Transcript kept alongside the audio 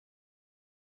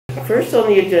First on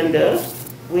the agenda,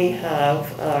 we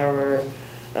have our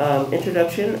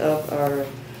introduction of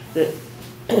the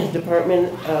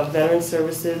Department of Veteran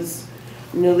Services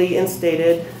newly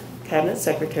instated Cabinet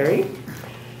Secretary.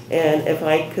 And if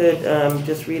I could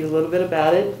just read a little bit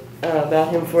about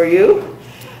him for you.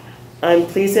 I'm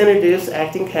pleased to introduce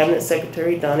Acting Cabinet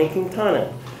Secretary Donnie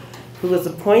Quintana, who was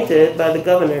appointed by the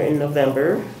Governor in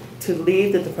November to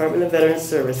lead the Department of Veteran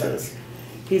Services.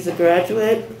 He's a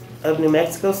graduate of New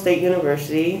Mexico State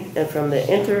University and from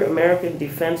the Inter-American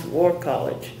Defense War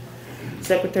College.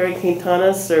 Secretary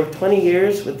Quintana served 20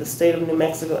 years with the State of New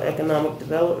Mexico Economic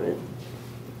Development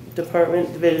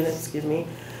Division,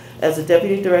 as a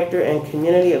Deputy Director and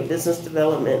Community of Business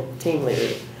Development Team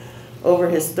Leader. Over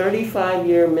his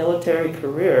 35-year military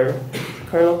career,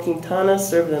 Colonel Quintana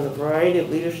served in a variety of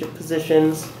leadership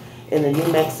positions in the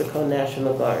New Mexico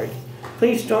National Guard.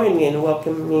 Please join me in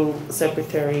welcoming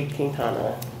Secretary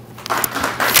Quintana.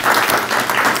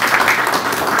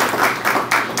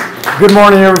 Good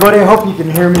morning, everybody. I hope you can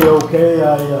hear me okay.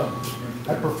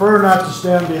 I prefer not to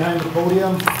stand behind the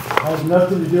podium. It has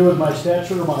nothing to do with my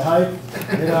stature or my height.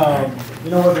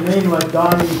 You know, with a name like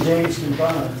Donnie James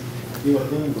Quintana, you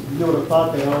would have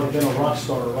thought that I would have been a rock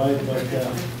star, right? But,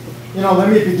 you know, let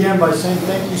me begin by saying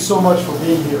thank you so much for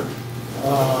being here.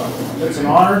 It's an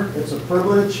honor. It's a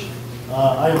privilege.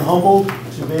 I am humbled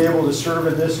to be able to serve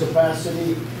in this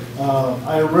capacity.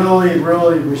 I really,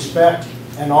 really respect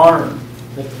and honor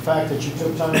the fact that you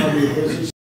took time out of your busy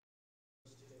schedule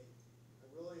today.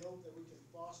 I really hope that we can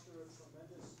foster a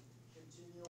tremendous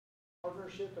continual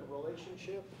partnership and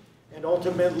relationship, and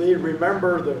ultimately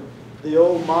remember the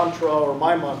old mantra, or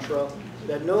my mantra,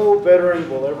 that no veteran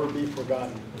will ever be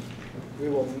forgotten. We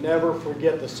will never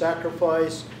forget the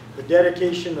sacrifice, the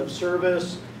dedication of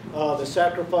service, the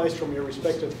sacrifice from your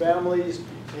respective families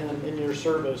in your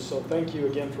service. So thank you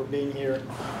again for being here.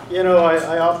 You know,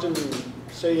 I often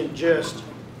say in jest,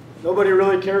 nobody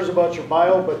really cares about your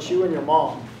bio but you and your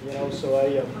mom. You know, so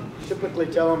I typically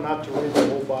tell them not to read the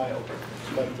whole bio.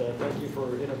 But thank you for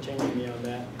entertaining me on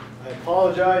that. I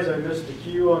apologize, I missed the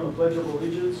cue on the Pledge of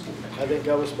Allegiance. I think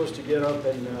I was supposed to get up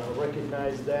and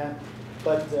recognize that.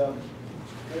 But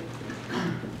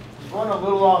run a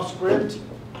little off script,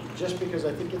 just because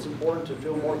I think it's important to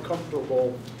feel more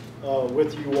comfortable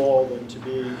with you all than to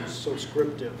be so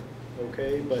scriptive,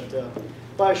 okay? But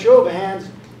by a show of hands,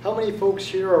 how many folks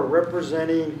here are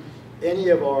representing any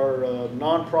of our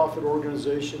nonprofit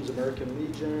organizations, American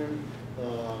Legion,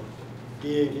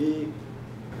 DAV?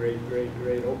 Great, great,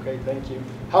 great. Okay, thank you.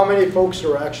 How many folks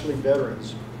are actually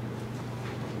veterans?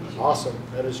 Awesome.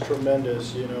 That is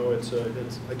tremendous. You know, it's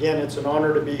an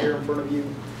honor to be here in front of you,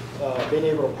 being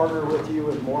able to partner with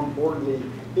you, and more importantly,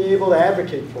 be able to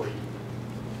advocate for you.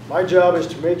 My job is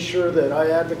to make sure that I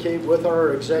advocate with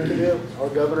our executive, our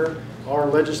governor, our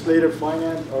legislative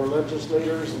finance, our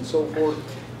legislators, and so forth,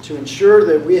 to ensure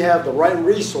that we have the right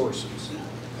resources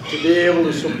to be able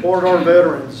to support our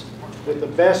veterans with the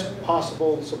best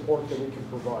possible support that we can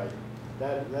provide.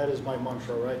 That is my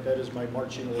mantra, right? That is my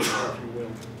marching order, if you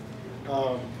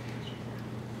will.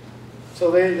 So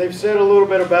they've said a little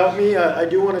bit about me. I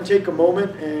do want to take a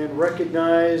moment and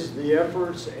recognize the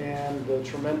efforts and the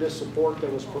tremendous support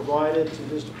that was provided to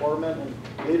this department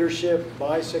and leadership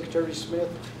by Secretary Smith.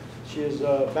 She is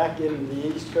back in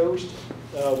the East Coast.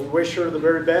 We wish her the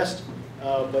very best,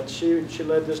 but she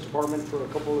led this department for a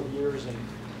couple of years, and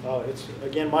it's,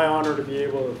 again, my honor to be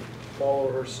able to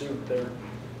follow her suit there.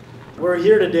 We're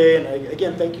here today, and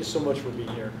again, thank you so much for being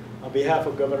here. On behalf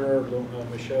of Governor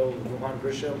Michelle Lujan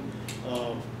Grisham,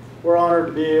 we're honored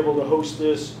to be able to host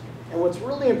this. And what's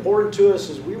really important to us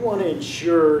is we want to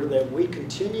ensure that we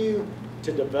continue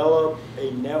to develop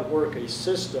a network, a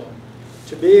system,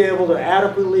 to be able to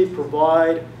adequately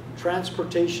provide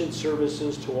transportation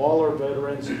services to all our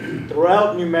veterans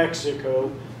throughout New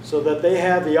Mexico, so that they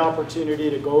have the opportunity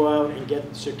to go out and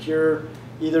get secure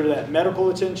either that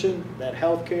medical attention, that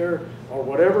health care, or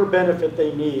whatever benefit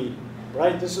they need,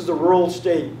 right? This is a rural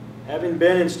state. Having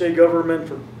been in state government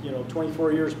for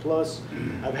 24 years plus,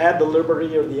 I've had the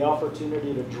liberty or the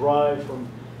opportunity to drive from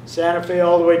Santa Fe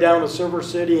all the way down to Silver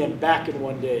City and back in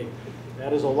one day.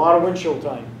 That is a lot of windshield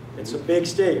time. It's a big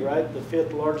state, right? The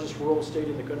 5th largest rural state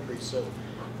in the country, so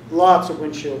lots of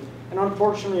windshield. And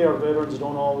unfortunately, our veterans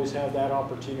don't always have that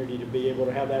opportunity to be able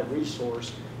to have that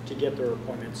resource to get their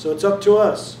appointments. So it's up to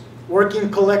us, working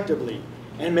collectively.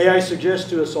 And may I suggest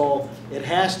to us all, it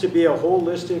has to be a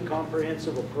holistic,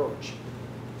 comprehensive approach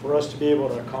for us to be able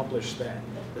to accomplish that.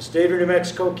 The state of New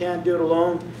Mexico can't do it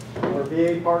alone. Our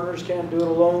VA partners can't do it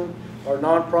alone. Our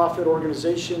nonprofit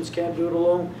organizations can't do it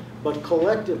alone. But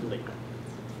collectively,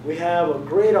 we have a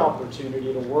great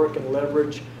opportunity to work and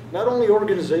leverage not only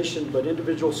organization but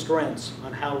individual strengths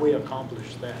on how we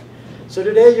accomplish that. So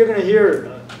today you're going to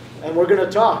hear and we're going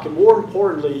to talk, and more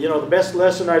importantly, you know, the best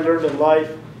lesson I learned in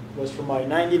life was from my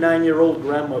 99-year-old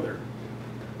grandmother.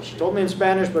 She told me in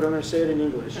Spanish, but I'm going to say it in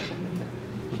English.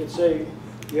 She'd say,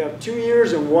 you have 2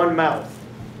 ears and 1 mouth,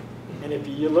 and if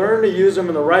you learn to use them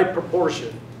in the right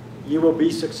proportion, you will be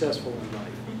successful in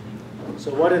life.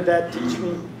 So what did that teach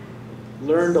me?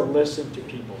 Learn to listen to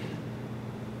people.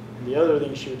 And the other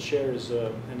thing she would share is,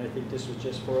 and I think this was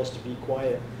just for us to be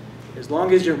quiet, as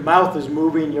long as your mouth is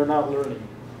moving, you're not learning,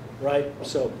 right?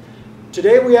 So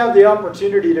today we have the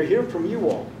opportunity to hear from you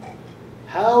all.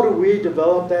 How do we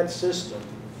develop that system?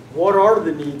 What are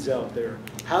the needs out there?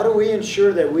 How do we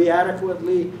ensure that we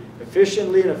adequately,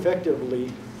 efficiently, and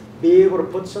effectively be able to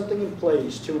put something in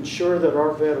place to ensure that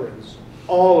our veterans,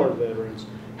 all our veterans,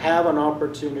 have an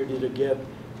opportunity to get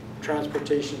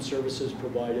transportation services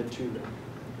provided to them?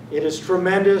 It is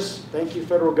tremendous. Thank you,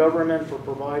 federal government, for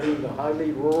providing the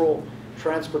highly rural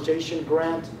transportation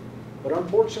grant. But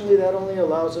unfortunately, that only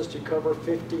allows us to cover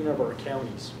 15 of our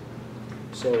counties.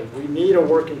 So we need a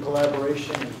working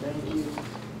collaboration, and thank you.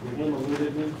 Your name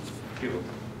eluded me.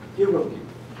 Hugo.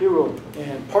 Hugo.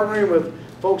 And partnering with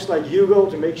folks like Hugo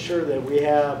to make sure that we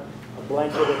have a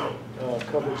blanket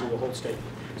coverage of the whole state.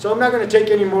 So I'm not going to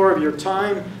take any more of your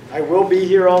time. I will be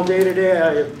here all day today.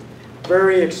 I am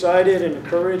very excited and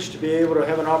encouraged to be able to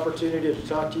have an opportunity to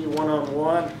talk to you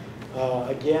one-on-one.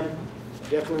 Again,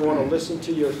 definitely want to listen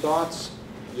to your thoughts.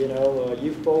 You know,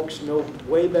 you folks know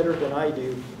way better than I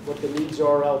do what the needs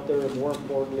are out there, and more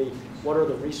importantly, what are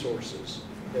the resources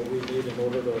that we need in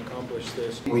order to accomplish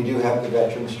this. We do have the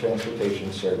Veterans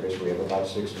Transportation Service. We have about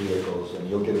 6 vehicles, and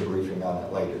you'll get a briefing on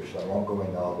it later, so I won't go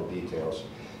into all the details.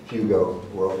 Hugo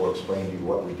will explain to you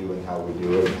what we do and how we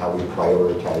do it and how we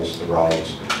prioritize the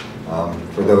rides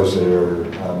for those that are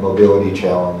mobility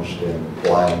challenged and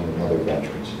blind and other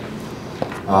veterans.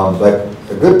 But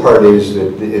the good part is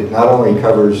that it not only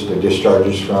covers the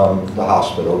discharges from the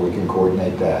hospital, we can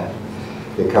coordinate that.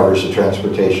 It covers the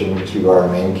transportation to our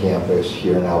main campus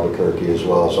here in Albuquerque, as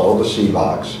well as all the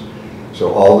CBOCs,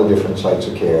 so all the different sites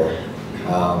of care.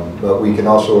 But we can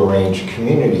also arrange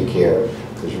community care,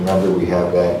 because remember, we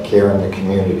have that care in the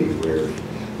community where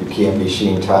you can't be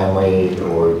seen timely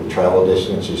or the travel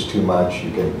distance is too much.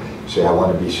 You can say, I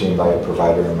want to be seen by a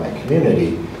provider in my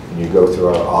community, and you go through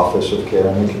our Office of Care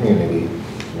in the Community.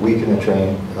 We can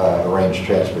arrange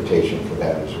transportation for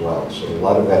that as well. So a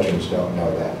lot of veterans don't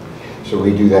know that. So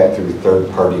we do that through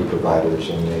third-party providers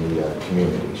in the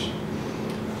communities.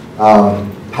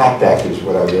 PACT Act is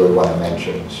what I really want to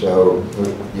mention. So,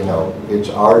 you know, it's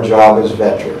our job as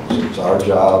veterans, it's our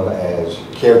job as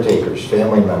caretakers,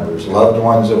 family members, loved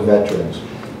ones of veterans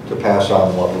to pass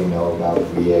on what we know about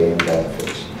VA and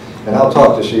benefits. And I'll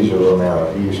talk to Cesar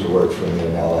Romero. He used to work for me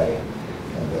in LA,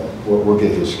 and we'll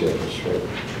get his schedule straight.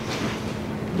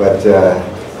 But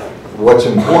what's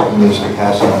important is to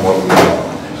pass on what we know.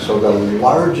 So the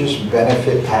largest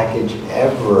benefit package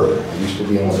ever, I used to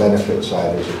be on the benefit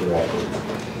side as a director,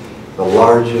 the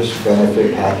largest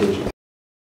benefit package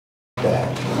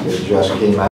that just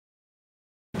came out.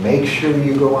 Make sure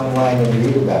you go online and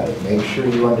read about it. Make sure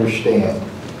you understand.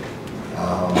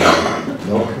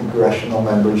 No congressional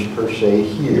members per se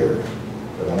here,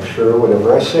 but I'm sure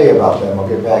whatever I say about them, I'll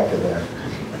get back to them.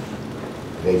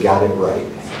 They got it right.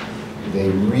 They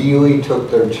really took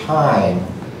their time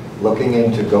looking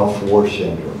into Gulf War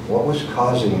syndrome. What was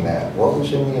causing that? What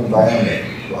was in the environment?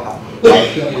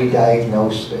 Why can't we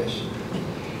diagnose this?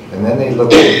 And then they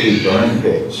looked at the burn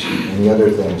pits and the other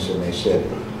things, and they said,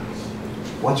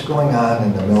 what's going on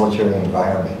in the military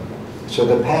environment? So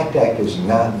the PACT Act is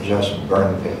not just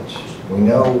burn pits. We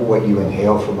know what you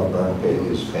inhale from a burn pit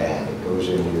is bad. It goes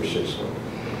into your system.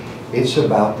 It's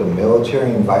about the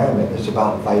military environment. It's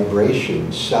about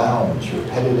vibrations, sounds,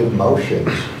 repetitive motions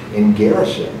in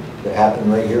garrison that happen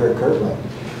right here at Kirtland.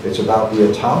 It's about the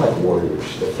atomic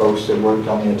warriors, the folks that worked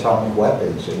on the atomic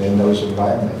weapons and in those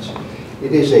environments.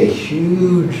 It is a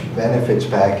huge benefits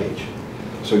package.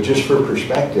 So just for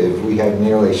perspective, we have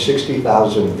nearly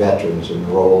 60,000 veterans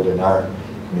enrolled in our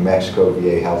New Mexico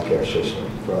VA healthcare system,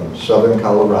 from southern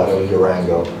Colorado,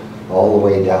 Durango, all the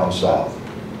way down south.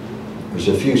 There's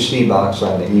a few CBOCs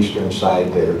on the eastern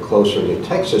side that are closer to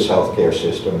Texas healthcare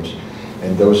systems,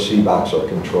 and those CBOCs are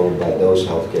controlled by those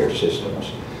healthcare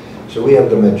systems. So we have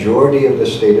the majority of the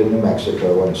state of New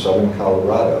Mexico and southern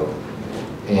Colorado,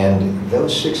 and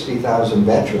those 60,000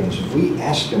 veterans, we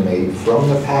estimate from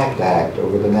the PACT Act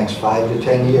over the next 5 to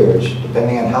 10 years,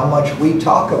 depending on how much we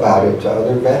talk about it to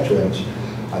other veterans,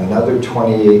 another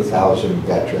 28,000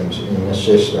 veterans in the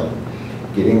system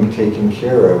getting taken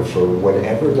care of for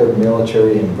whatever their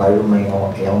military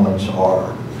environmental ailments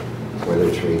are, whether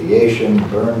it's radiation,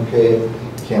 burn pit,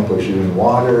 Camp Lejeune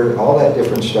water, all that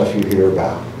different stuff you hear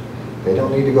about. They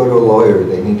don't need to go to a lawyer,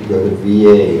 they need to go to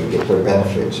VA and get their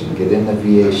benefits and get in the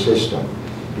VA system.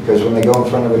 Because when they go in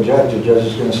front of a judge is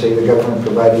going to say the government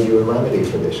provided you a remedy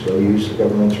for this, go use the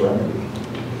government's remedy.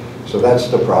 So that's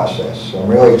the process. So I'm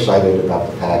really excited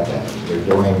about the PACT. They're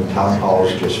doing town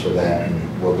halls just for that,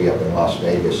 and we'll be up in Las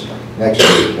Vegas next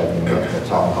week having a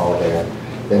town hall there.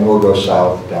 Then we'll go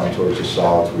south, down towards the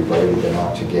south. We've already been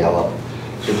out to Gallup.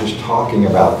 So just talking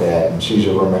about that, and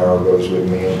Cesar Romero goes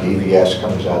with me, and DVS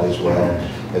comes out as well.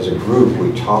 As a group,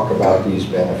 we talk about these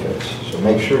benefits. So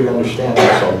make sure you understand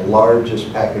that's the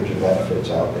largest package of benefits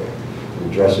out there.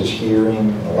 It addresses hearing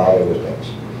and a lot of other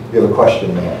things. You have a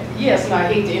question, ma'am? Yes, and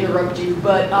I hate to interrupt you,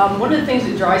 but one of the things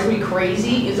that drives me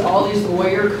crazy is all these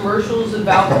lawyer commercials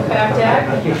about the PACT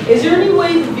Act. Is there any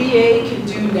way the VA can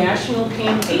do national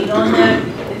campaign on that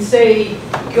and say,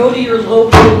 go to your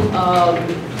local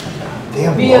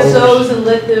VSOs lawyers. and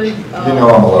let them... You know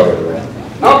I'm a lawyer, right?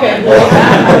 Okay.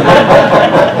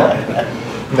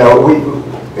 No,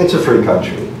 it's a free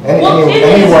country. Well,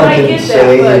 anyone can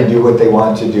say and do what they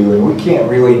want to do, and we can't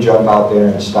really jump out there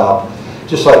and stop,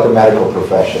 just like the medical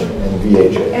profession and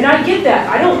VHA. And I get that.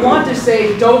 I don't want to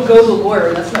say, don't go to the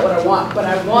lawyer. That's not what I want. But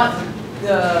I want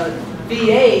the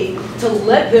VA to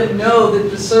let them know that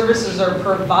the services are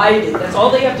provided. That's all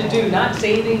they have to do, not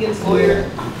say anything against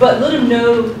lawyers, but let them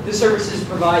know the services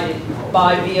provided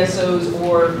by VSOs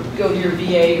or go to your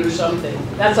VA or something.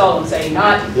 That's all I'm saying,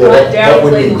 not that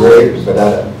would downplay be the great, lawyers.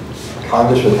 but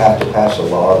Congress would have to pass a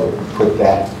law that would put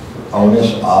that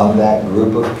onus on that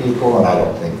group of people, and I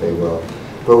don't think they will.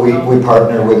 But we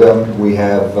partner with them. We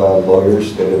have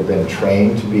lawyers that have been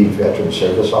trained to be veteran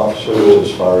service officers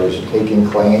as far as taking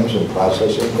claims and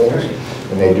processing things,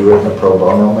 and they do it in a pro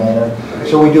bono manner.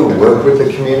 So we do work with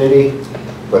the community,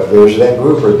 but there's that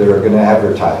grouper that are going to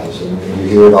advertise, and you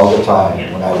hear it all the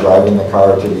time. When I drive in the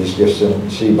car to these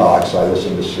distant C-Box, I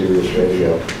listen to Sirius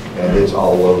Radio, and it's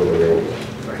all over the radio.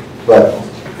 But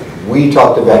we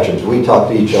talk to veterans, we talk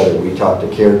to each other, we talk to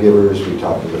caregivers, we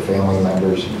talk to the family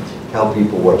members. Tell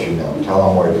people what you know. Tell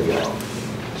them where to go.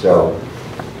 So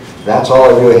that's all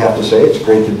I really have to say. It's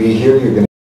great to be here. You're going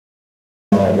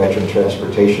to get a veteran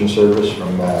transportation service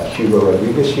from Hugo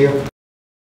Rodriguez here.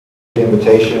 The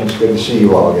invitation. It's good to see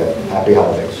you all again. Happy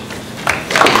holidays.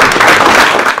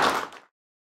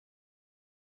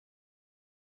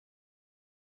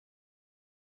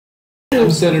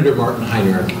 I'm Senator Martin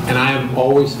Heinrich, and I am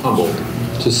always humbled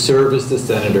to serve as the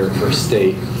senator for a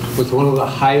state with one of the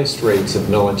highest rates of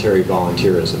military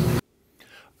volunteerism.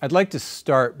 I'd like to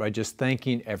start by just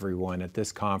thanking everyone at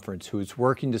this conference who is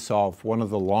working to solve one of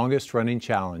the longest running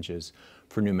challenges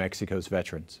for New Mexico's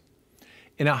veterans.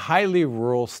 In a highly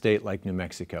rural state like New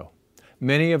Mexico,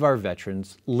 many of our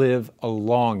veterans live a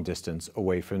long distance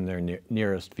away from their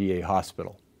nearest VA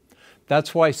hospital.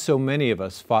 That's why so many of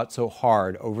us fought so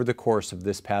hard over the course of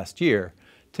this past year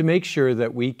to make sure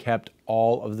that we kept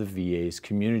all of the VA's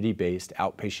community-based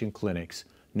outpatient clinics,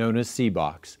 known as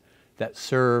CBOCs, that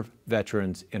serve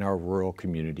veterans in our rural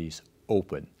communities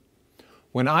open.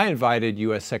 When I invited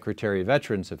U.S. Secretary of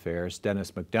Veterans Affairs,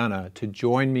 Dennis McDonough, to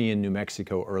join me in New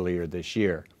Mexico earlier this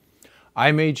year,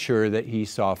 I made sure that he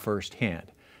saw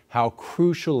firsthand how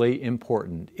crucially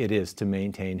important it is to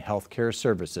maintain healthcare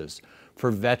services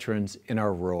for veterans in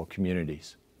our rural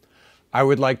communities. I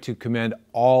would like to commend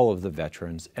all of the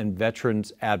veterans and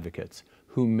veterans advocates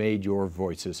who made your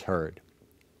voices heard.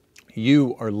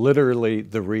 You are literally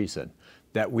the reason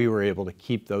that we were able to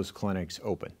keep those clinics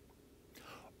open.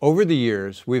 Over the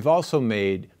years, we've also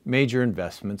made major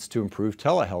investments to improve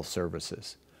telehealth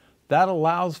services. That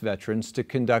allows veterans to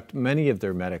conduct many of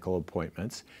their medical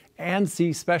appointments and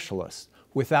see specialists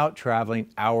without traveling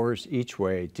hours each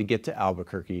way to get to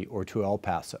Albuquerque or to El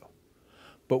Paso.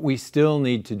 But we still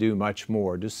need to do much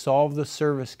more to solve the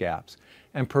service gaps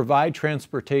and provide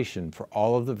transportation for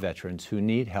all of the veterans who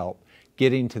need help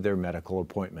getting to their medical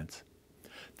appointments.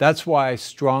 That's why I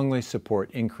strongly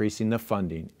support increasing the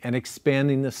funding and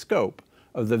expanding the scope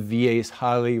of the VA's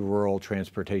highly rural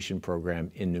transportation program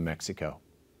in New Mexico.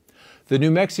 The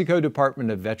New Mexico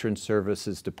Department of Veterans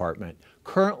Services Department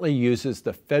currently uses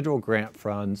the federal grant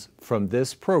funds from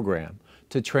this program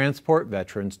to transport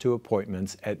veterans to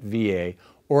appointments at VA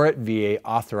or at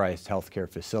VA-authorized healthcare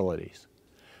facilities.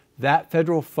 That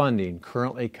federal funding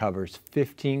currently covers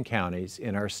 15 counties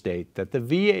in our state that the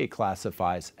VA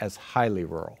classifies as highly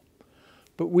rural.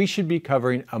 But we should be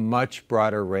covering a much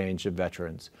broader range of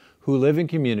veterans who live in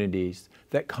communities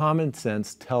that common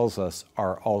sense tells us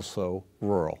are also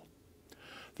rural.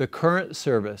 The current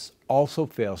service also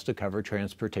fails to cover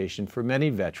transportation for many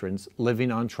veterans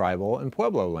living on tribal and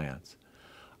Pueblo lands.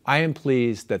 I am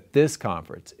pleased that this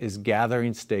conference is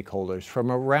gathering stakeholders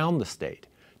from around the state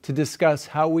to discuss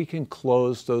how we can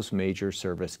close those major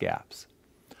service gaps.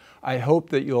 I hope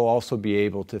that you'll also be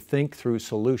able to think through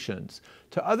solutions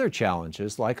to other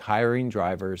challenges like hiring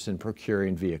drivers and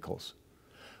procuring vehicles.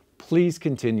 Please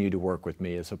continue to work with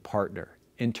me as a partner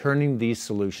in turning these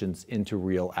solutions into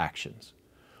real actions.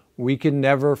 We can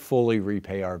never fully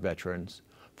repay our veterans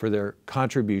for their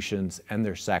contributions and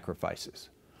their sacrifices,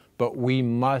 but we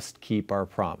must keep our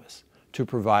promise to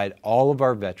provide all of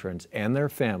our veterans and their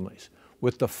families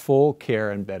with the full care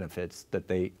and benefits that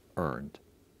they earned.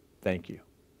 Thank you.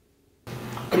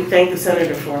 We thank the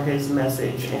Senator for his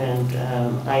message, and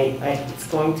it's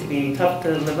going to be tough to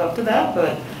live up to that,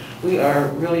 but we are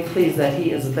really pleased that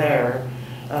he is there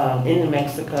in New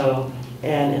Mexico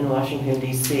and in Washington,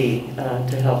 D.C.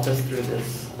 To help us through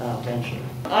this venture.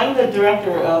 I'm the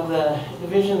director of the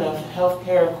Division of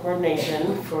Healthcare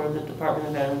Coordination for the Department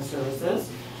of Veterans Services,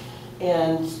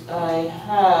 and I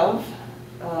have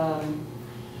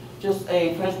just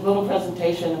a little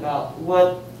presentation about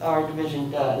what our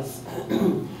division does.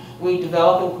 We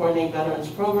develop and coordinate veterans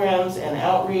programs and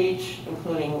outreach,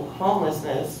 including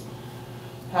homelessness,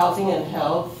 housing and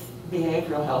health,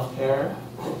 behavioral health care.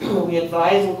 We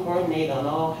advise and coordinate on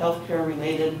all healthcare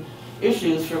related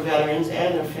issues for veterans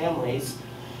and their families.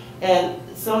 And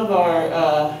some of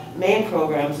our main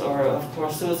programs are, of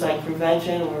course, suicide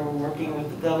prevention, where we're working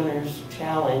with the Governor's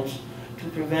Challenge to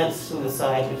prevent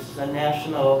suicide, which is a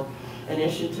national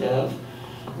initiative.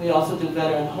 We also do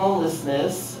veteran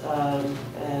homelessness,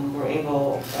 and we're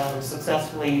able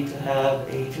successfully to have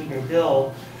a junior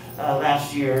bill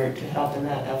last year to help in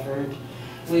that effort.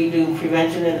 We do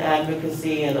prevention and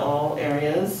advocacy in all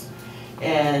areas,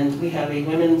 and we have a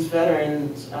women's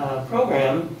veterans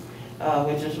program,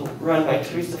 which is run by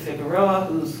Teresa Figueroa,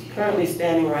 who's currently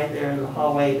standing right there in the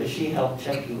hallway, but she helped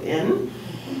check you in.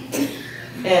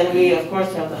 And we, of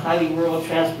course, have the highly rural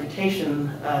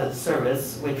transportation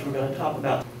service, which we're going to talk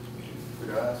about.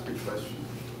 Could I ask a question?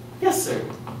 Yes, sir.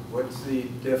 What's the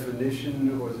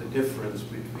definition or the difference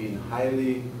between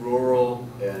highly rural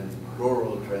and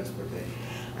rural transportation?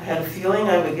 I had a feeling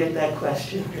I would get that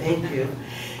question. Thank you.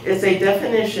 It's a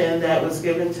definition that was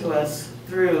given to us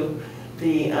through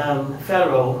the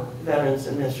Federal Veterans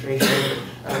Administration,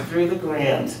 through the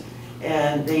grant,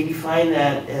 and they define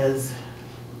that as,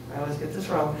 I always get this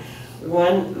wrong,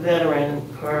 one veteran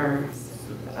per,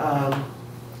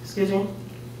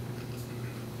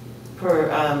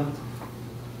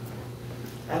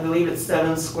 I believe it's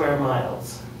 7 square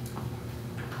miles.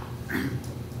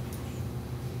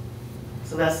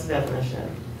 So that's the definition.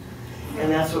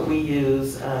 And that's what we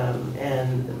use,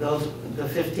 and the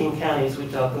 15 counties,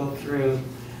 which I'll go through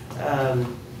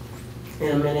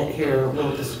in a minute here,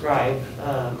 will describe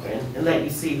and let you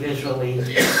see visually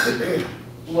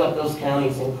what those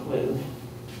counties include.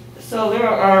 So there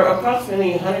are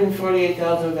approximately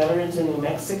 148,000 veterans in New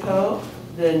Mexico.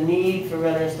 The need for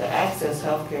veterans to access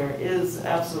health care is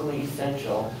absolutely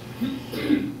essential.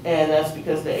 And that's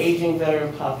because the aging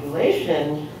veteran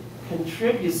population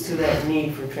contributes to that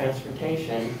need for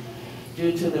transportation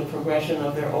due to the progression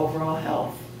of their overall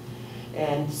health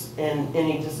and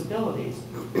any disabilities.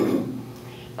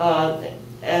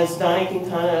 As Diane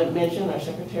Quintana mentioned, our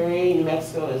secretary, New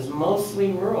Mexico is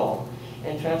mostly rural,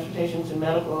 and transportation to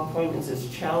medical appointments is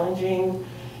challenging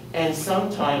and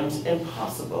sometimes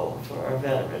impossible for our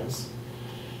veterans.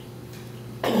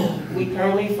 We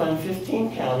currently fund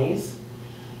 15 counties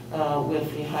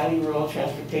with the Highly Rural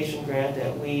Transportation Grant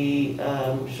that we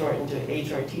shortened to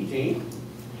HRTG.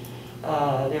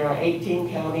 There are 18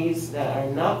 counties that are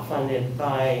not funded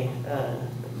by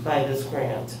this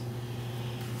grant.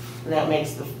 That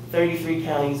makes the 33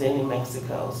 counties in New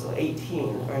Mexico, so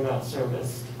 18 are not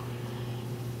serviced.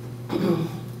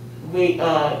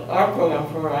 Our program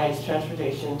provides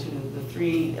transportation to the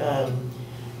 3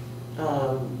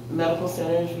 medical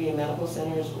centers, VA medical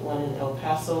centers, one in El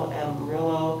Paso,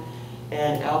 Amarillo,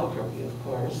 and Albuquerque, of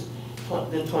course.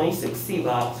 The 26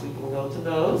 CBOCs, we can go to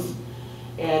those.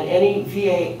 And any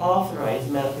VA authorized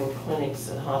medical clinics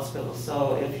and hospitals.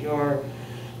 So if your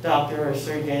doctor or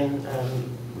surgeon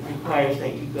requires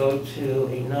that you go to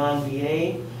a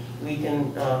non-VA, we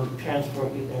can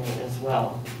transport you there as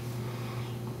well.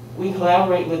 We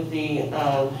collaborate with the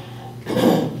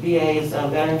VA's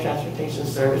Veteran Transportation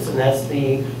Service, and that's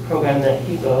the program that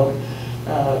Hugo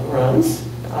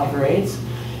operates,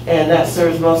 and that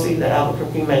serves mostly the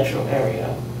Albuquerque metro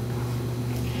area.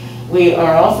 We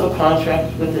are also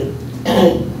contracted with the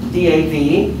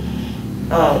DAV.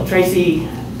 Tracy,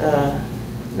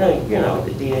 no, you're not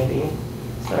with the DAV.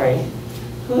 Sorry.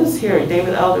 Who's here?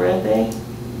 David Alderete?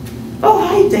 Oh,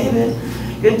 hi, David.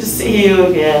 Good to see you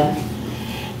again.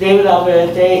 David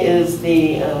Alderete is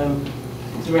the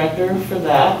director for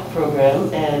that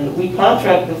program, and we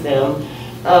contract with them.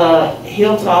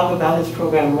 He'll talk about his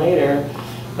program later,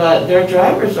 but their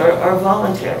drivers are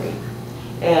voluntary.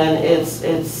 And it's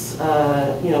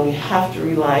you know, we have to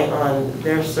rely on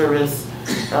their service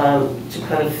to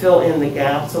kind of fill in the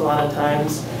gaps a lot of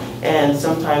times, and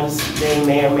sometimes they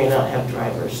may or may not have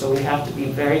drivers, so we have to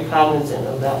be very cognizant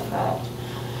of that fact.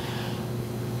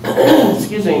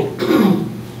 Excuse me.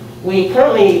 We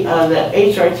currently, the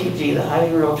HRTG, the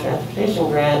Highway Rural Transportation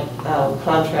Grant,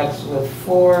 contracts with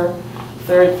 4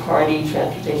 third-party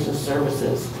transportation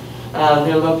services.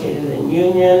 They're located in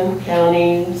Union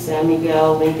County, San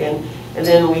Miguel, Lincoln, and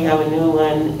then we have a new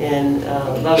one in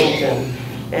Lovington.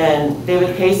 And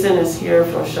David Cason is here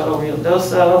from Shuttle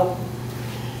Ruidoso,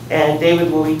 and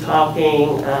David will be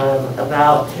talking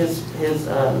about his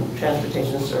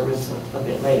transportation service a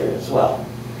bit later as well.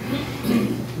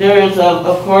 There is,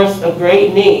 of course, a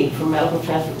great need for medical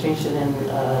transportation in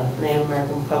Native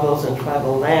American pueblos and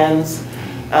tribal lands.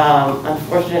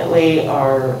 Unfortunately,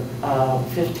 our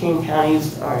 15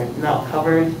 counties are not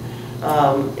covered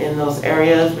in those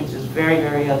areas, which is very,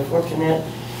 very unfortunate.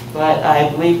 But I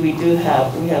believe we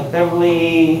have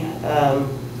Beverly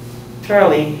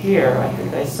Charlie here. I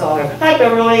think I saw her. Hi,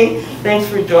 Beverly. Thanks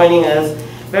for joining us.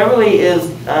 Beverly is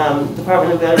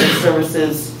Department of Veteran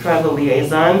Services Tribal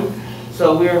Liaison.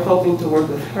 So we're hoping to work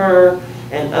with her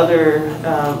and other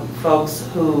folks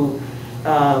who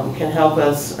can help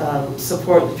us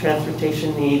support the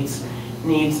transportation needs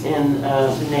in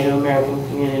the Native American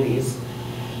communities.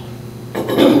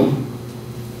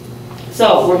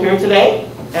 So we're here today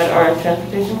at our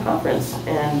transportation conference,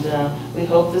 and we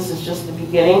hope this is just the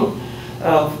beginning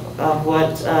of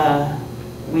what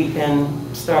we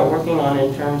can start working on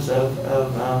in terms of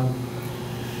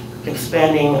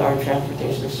expanding our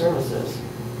transportation services.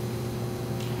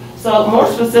 So more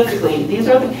specifically, these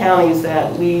are the counties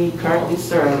that we currently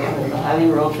serve under the Highway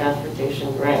Rural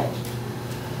Transportation Grant.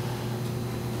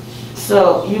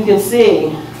 So you can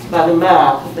see by the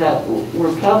map that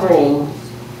we're covering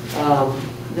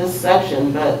this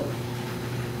section, but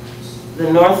the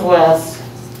northwest,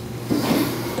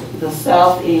 the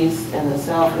southeast, and the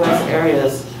southwest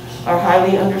areas are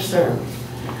highly underserved.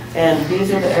 And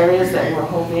these are the areas that we're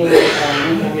hoping we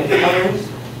can get covered.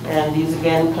 And these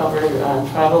again cover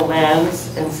tribal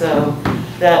lands. And so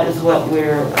that is what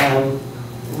we're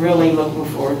really looking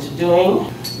forward to doing.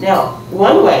 Now,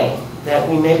 one way that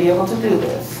we may be able to do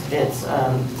this, it's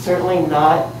certainly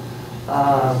not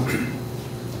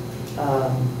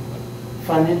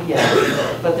funded yet,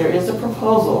 but there is a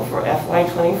proposal for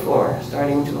FY24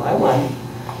 starting July 1.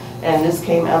 And this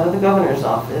came out of the governor's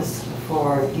office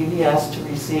for DVS to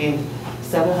receive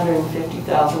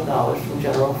 $750,000 from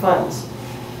general funds.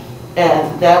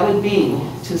 And that would be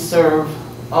to serve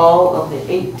all of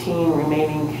the 18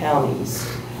 remaining counties.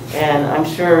 And I'm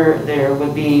sure there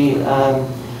would be,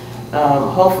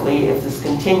 hopefully, if this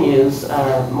continues,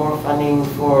 more funding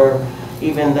for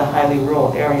even the highly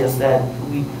rural areas that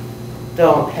we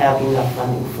don't have enough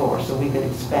funding for, so we could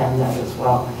expand that as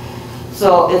well.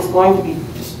 So it's going to be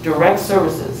just direct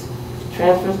services.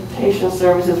 Transportation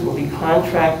services will be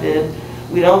contracted.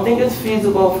 We don't think it's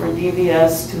feasible for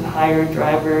DVS to hire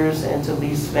drivers and to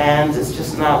lease vans. It's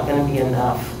just not going to be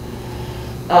enough.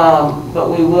 But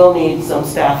we will need some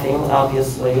staffing,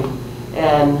 obviously,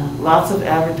 and lots of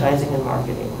advertising and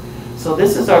marketing. So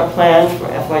this is our plan for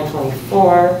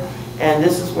FY24, and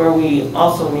this is where we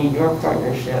also need your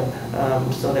partnership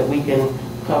so that we can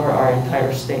cover our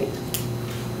entire state.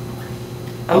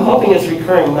 I'm hoping it's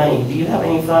recurring money. Do you have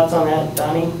any thoughts on that,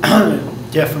 Donnie?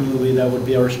 Definitely, that would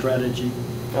be our strategy.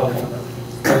 Okay,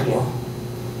 thank you.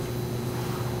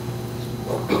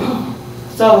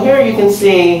 So here you can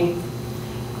see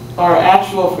our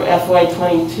actual for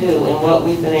FY22 and what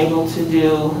we've been able to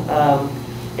do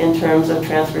in terms of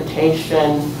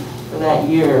transportation for that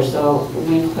year. So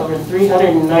we've covered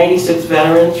 396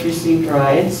 veterans received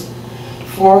rides,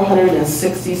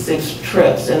 466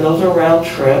 trips, and those are round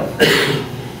trip,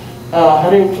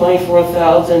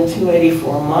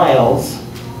 124,284 miles,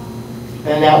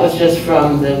 and that was just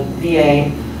from the VA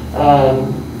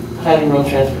Highway Rural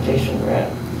Transportation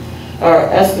Grant. Our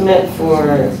estimate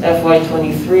for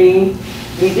FY23,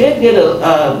 we did get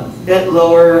a bit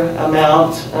lower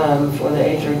amount for the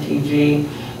HRTG,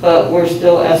 but we're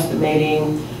still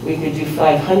estimating we could do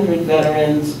 500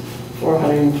 veterans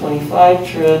 425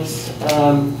 trips,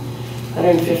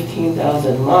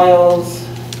 115,000 miles,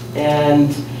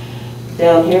 and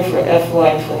down here for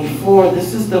FY24,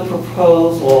 this is the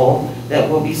proposal that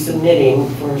we'll be submitting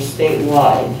for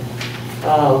statewide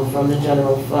from the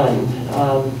general fund.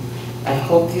 I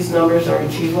hope these numbers are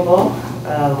achievable.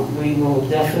 We will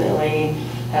definitely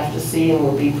have to see, and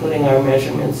we'll be putting our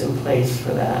measurements in place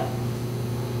for that.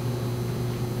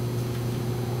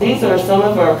 These are some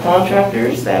of our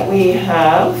contractors that we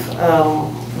have.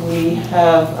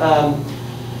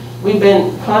 We've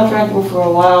been contracting for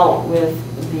a while with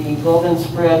the Golden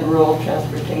Spread Rural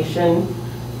Transportation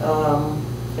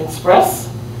Express,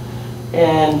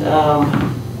 and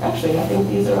actually I think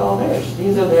these are all theirs.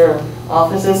 These are their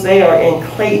offices. They are in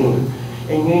Clayton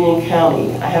in Union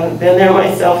County. I haven't been there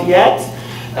myself yet,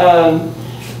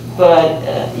 but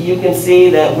you can see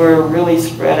that we're really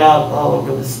spread out all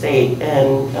over the state,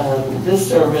 and this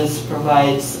service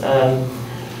provides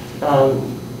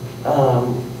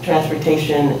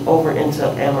transportation over into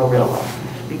Amarillo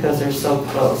because they're so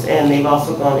close, and they've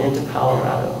also gone into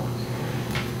Colorado.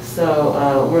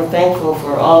 So we're thankful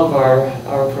for all of our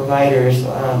providers.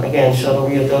 Again, Shuttle,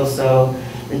 Ruidoso,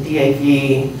 the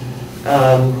DAV,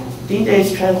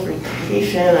 DJ's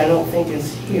Transportation, I don't think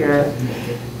is here.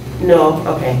 No,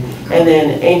 okay. And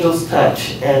then Angel's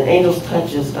Touch, and Angel's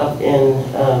Touch is up in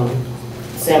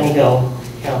San Miguel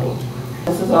County.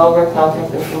 This is all of our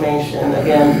contact information.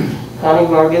 Again, Connie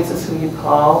Vargas is who you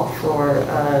call for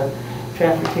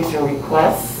transportation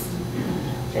requests.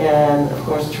 And of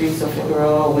course, Teresa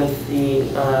Figueroa with the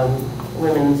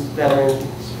Women's Veterans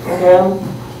Program.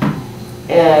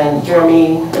 And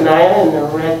Jeremy Anaya in the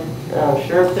red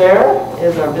shirt there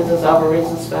is our business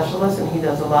operations specialist, and he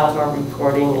does a lot of our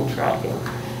reporting and tracking.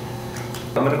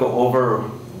 I'm going to go over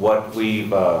what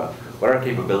our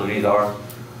capabilities are,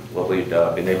 what we've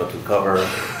been able to cover,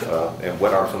 and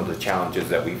what are some of the challenges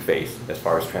that we face as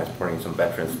far as transporting some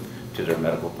veterans to their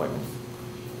medical appointments.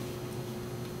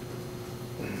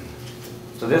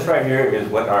 So this right here is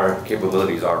what our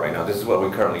capabilities are right now. This is what we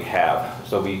currently have.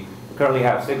 So we currently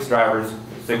have 6 drivers,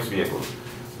 6 vehicles.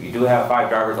 We do have 5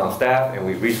 drivers on staff, and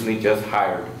we recently just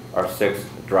hired our 6th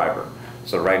driver.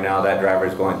 So right now that driver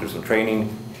is going through some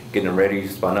training, getting them ready,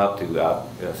 spun up to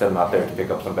send them out there to pick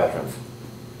up some veterans.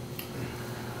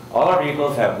 All our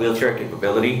vehicles have wheelchair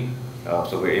capability,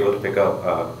 so we're able to pick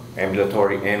up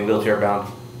ambulatory and wheelchair-bound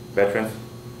veterans.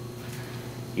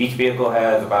 Each vehicle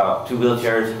has about 2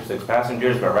 wheelchairs, 6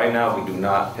 passengers, but right now we do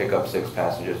not pick up 6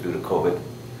 passengers due to COVID.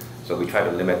 So we try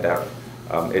to limit that.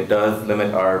 It does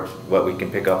limit what we can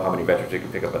pick up, how many veterans we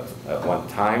can pick up at one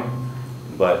time,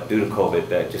 but due to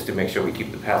COVID, just to make sure we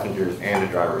keep the passengers and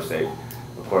the driver safe.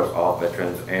 Of course, all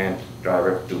veterans and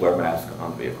driver do wear masks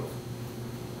on the vehicles.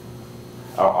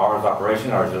 Our hours of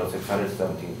operation are 0600 to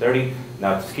 1730.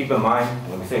 Now just keep in mind,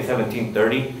 when we say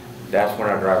 1730, that's when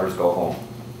our drivers go home.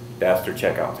 That's their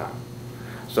checkout time.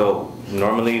 So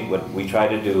normally what we try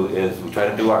to do is we try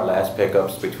to do our last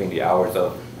pickups between the hours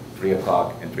of 3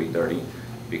 o'clock and 3:30,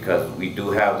 because we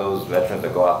do have those veterans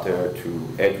that go out there to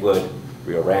Edgewood,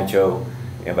 Rio Rancho,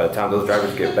 and by the time those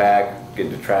drivers get back, get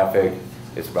into traffic,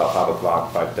 it's about 5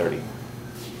 o'clock, 5:30.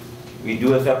 We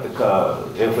do accept if a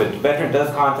veteran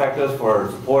does contact us for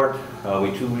support,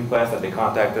 we do request that they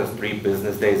contact us 3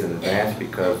 business days in advance,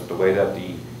 because the way that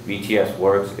the VTS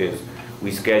works is we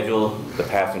schedule the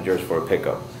passengers for a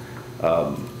pickup.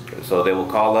 So they will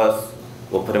call us,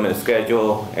 we'll put them in a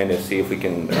schedule, and then see if we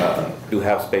can do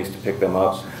have space to pick them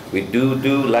up. We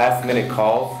do last minute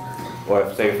calls, or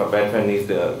if a veteran needs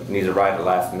a ride at the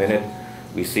last minute,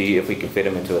 we see if we can fit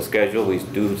them into a schedule. We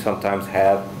do sometimes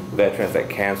have veterans that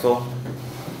cancel,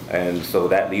 and so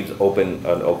that leaves an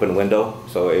open window.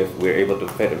 So if we're able to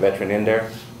fit a veteran in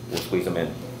there, we'll squeeze them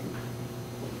in.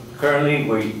 Currently,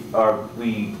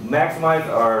 we maximize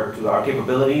our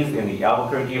capabilities in the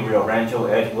Albuquerque, Rio Rancho,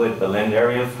 Edgewood, Belen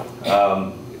areas.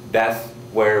 That's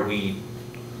where we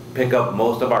pick up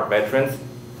most of our veterans,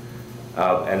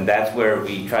 and that's where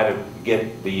we try to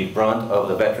get the brunt of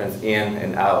the veterans in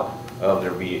and out of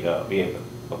their vehicle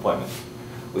appointments.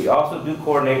 We also do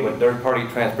coordinate with third-party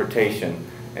transportation,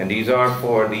 and these are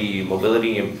for the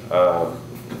mobility,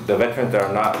 the veterans that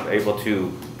are not able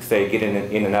to, say, get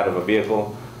in and out of a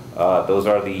vehicle. Those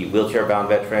are the wheelchair-bound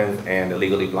veterans and the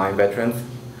legally blind veterans.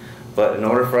 But in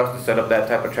order for us to set up that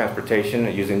type of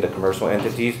transportation using the commercial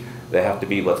entities, they have to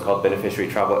be what's called beneficiary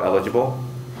travel eligible.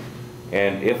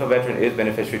 And if a veteran is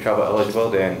beneficiary travel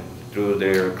eligible, then through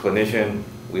their clinician,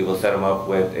 we will set them up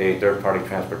with a third-party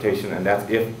transportation, and that's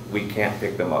if we can't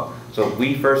pick them up. So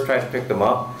we first try to pick them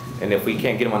up, and if we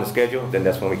can't get them on the schedule, then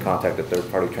that's when we contact the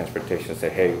third-party transportation and say,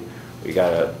 hey, we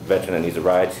got a veteran that needs a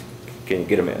ride. can you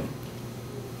get them in?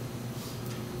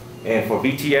 And for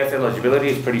BTS eligibility,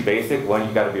 it's pretty basic. One,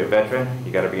 you gotta be a veteran,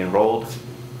 you gotta be enrolled,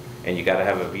 and you gotta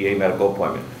have a VA medical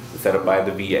appointment set up by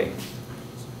the VA.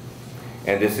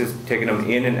 And this is taking them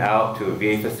in and out to a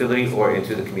VA facility or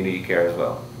into the community care as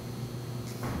well.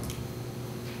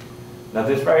 Now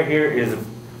this right here is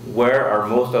where our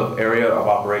most of area of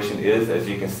operation is. As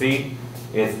you can see,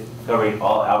 it's covering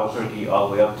all Albuquerque all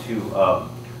the way up to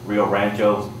Rio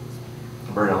Rancho,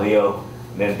 Bernalillo,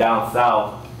 and then down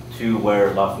south to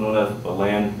where Las Lunas,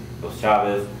 Belen, Los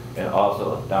Chavez, and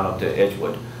also down up to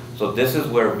Edgewood. So this is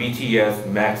where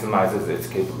BTS maximizes its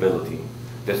capability.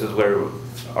 This is where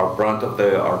our brunt of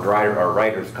our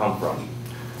riders come from.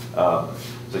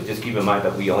 So just keep in mind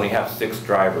that we only have 6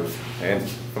 drivers. And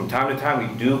from time to time,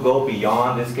 we do go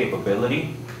beyond this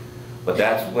capability, but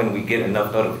that's when we get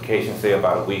enough notifications, say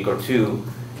about a week or 2,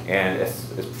 and it's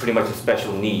pretty much a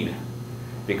special need.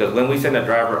 Because when we send a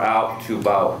driver out to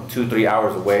about 2-3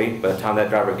 hours away, by the time that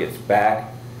driver gets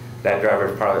back, that driver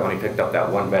has probably only picked up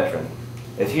that 1 veteran.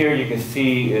 As here you can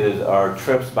see is our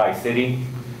trips by city.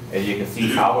 As you can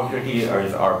see, Albuquerque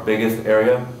is our biggest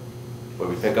area where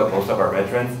we pick up most of our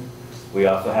veterans. We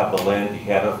also have Belen,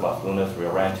 Tijeras, Las Lunas,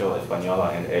 Rio Rancho,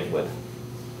 Española, and Edgewood.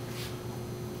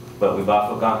 But we've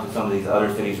also gone to some of these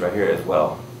other cities right here as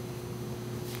well.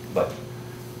 But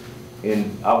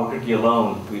in Albuquerque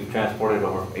alone, we've transported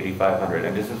over 8,500,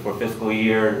 and this is for fiscal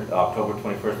year October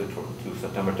 21st to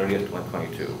September 30th,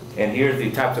 2022. And here's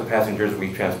the types of passengers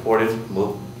we transported.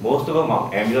 Most of them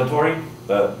are ambulatory,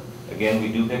 but again, we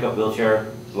do pick up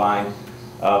wheelchair, blind.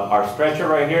 Our stretcher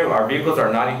right here, our vehicles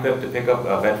are not equipped to pick up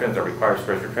veterans that require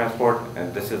stretcher transport,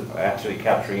 and this is actually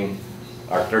capturing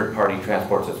our third-party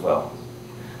transports as well.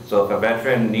 So if a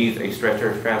veteran needs a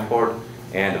stretcher transport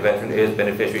and the veteran is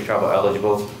beneficiary travel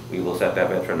eligible, we will set that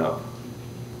veteran up.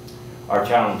 Our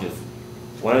challenges.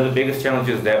 One of the biggest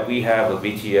challenges that we have with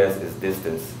BTS is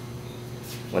distance.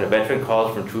 When a veteran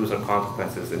calls from truths or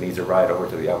consequences and needs a ride over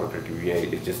to the Albuquerque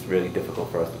VA, it's just really difficult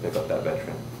for us to pick up that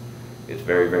veteran. It's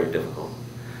very, very difficult.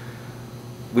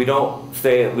 We don't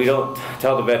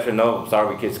tell the veteran, no,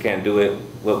 sorry, we kids can't do it.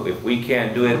 Well, if we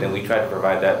can't do it, then we try to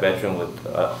provide that veteran with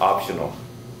optional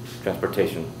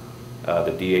transportation,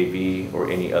 the DAV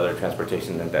or any other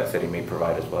transportation that that city may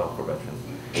provide as well for veterans.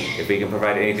 If we can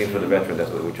provide anything for the veteran,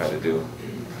 that's what we try to do.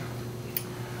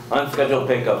 Unscheduled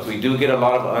pickups. We do get a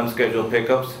lot of unscheduled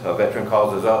pickups. A veteran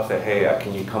calls us up, say, hey,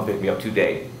 can you come pick me up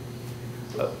today?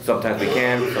 Sometimes we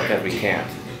can, sometimes we can't.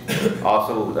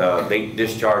 Also, late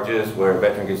discharges where a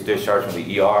veteran gets discharged from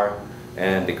the ER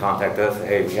and they contact us,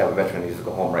 hey, we have a veteran who needs to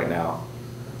go home right now.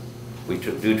 We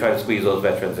do try to squeeze those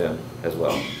veterans in as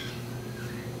well.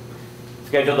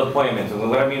 Scheduled appointments, and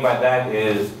what I mean by that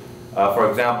is, for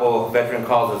example, a veteran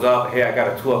calls us up, hey, I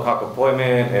got a 2 o'clock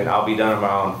appointment and I'll be done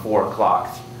around 4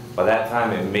 o'clock. By that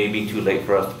time, it may be too late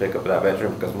for us to pick up that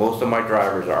veteran because most of my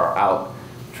drivers are out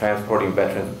transporting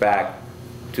veterans back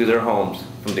to their homes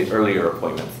from the earlier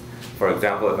appointments. For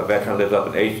example, if a veteran lives up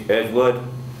in Edgewood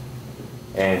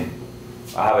and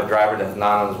I have a driver that's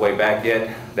not on his way back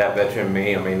yet, that veteran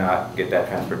may or may not get that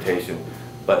transportation.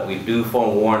 But we do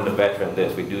warn the veteran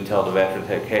this. We do tell the veteran,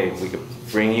 hey, we could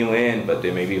bring you in, but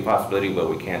there may be a possibility where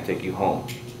we can't take you home.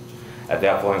 At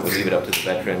that point, we leave it up to the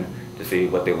veteran to see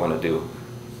what they want to do.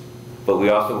 But we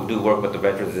also do work with the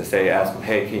veterans and ask them,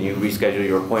 hey, can you reschedule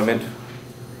your appointment?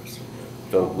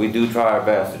 So we do try our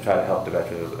best to try to help the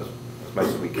veterans as much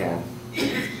as we can.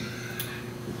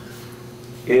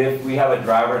 If we have a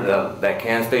driver that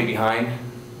can stay behind,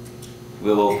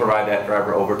 we will provide that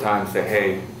driver overtime, say,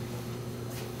 hey,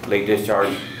 late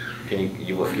discharge, can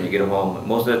you get them home?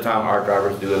 Most of the time, our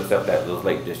drivers do accept those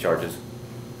late discharges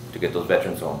to get those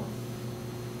veterans home.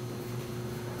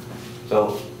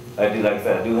 So, like I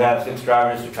said, I do have 6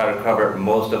 drivers to try to cover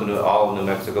most of all of New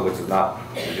Mexico, which is not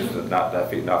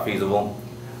feasible.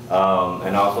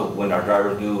 And also, when our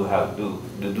drivers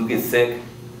do get sick,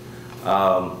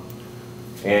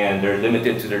 and they're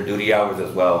limited to their duty hours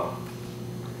as well.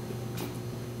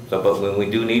 So, but when we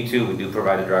do need to, we do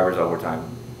provide the drivers overtime.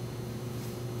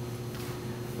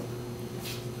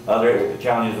 Other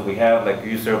challenges that we have, like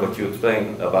you, sir, what you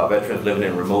explained about veterans living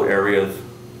in remote areas,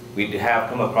 we have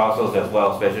come across those as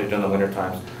well, especially during the winter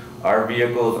times. Our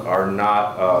vehicles are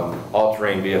not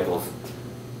all-terrain vehicles.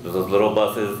 There's those little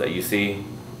buses that you see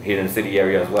here in the city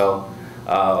area as well.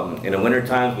 In the winter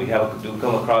times, we do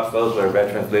come across those where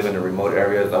veterans live in the remote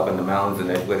areas up in the mountains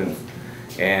and Edgewood,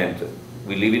 and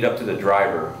we leave it up to the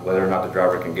driver whether or not the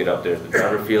driver can get up there. If the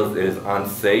driver feels it is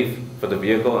unsafe for the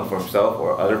vehicle and for himself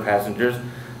or other passengers,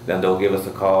 then they'll give us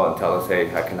a call and tell us,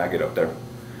 hey, I cannot get up there.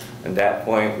 At that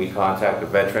point, we contact the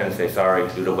veteran and say, sorry,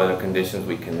 due to weather conditions,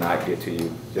 we cannot get to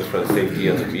you, just for the safety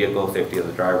of the vehicle, safety of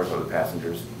the drivers or the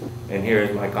passengers. And here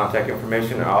is my contact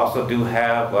information. I also do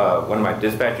have one of my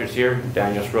dispatchers here,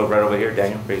 Daniel Strode, right over here.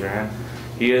 Daniel, raise your hand.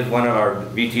 He is one of our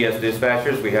VTS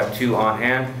dispatchers. We have 2 on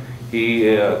hand.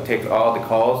 He takes all the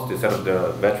calls to set up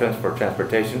the veterans for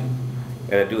transportation.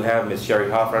 And I do have Ms.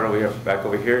 Sherry Hoff right over here, back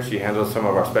over here. She handles some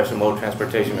of our special mode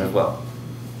transportation as well.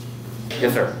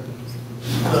 Yes, sir.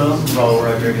 Hello, Raul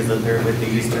Rodriguez up here with the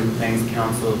Eastern Plains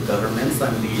Council of Governments.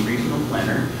 I'm the regional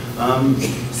planner.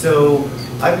 So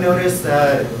I've noticed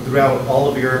that throughout all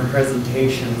of your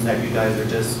presentations that you guys are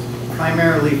just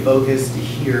primarily focused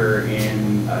here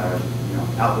in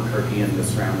Albuquerque and the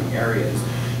surrounding areas.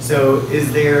 So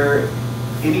is there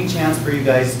any chance for you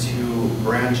guys to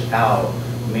branch out,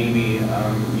 maybe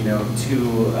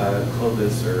to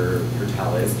Clovis or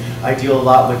Portales? I deal a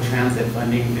lot with transit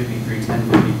funding, 5310,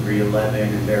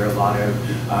 5311, and there are a lot of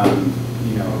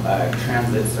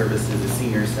transit services, a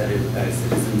senior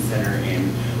citizen center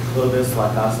in Clovis.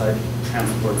 La Casa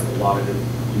transports a lot of the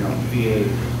VA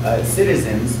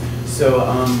citizens. So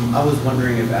I was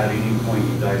wondering if at any point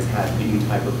you guys had any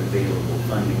type of available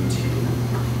funding to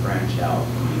branch out.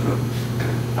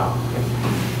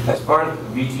 As far as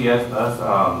VTS, us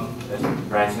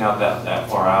branching out that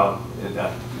far out,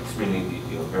 that's extremely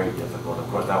very difficult. Of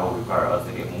course, that will require us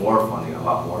to get more funding, a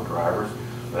lot more drivers.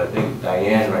 But I think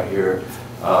Diane right here,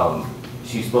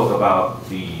 she spoke about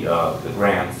the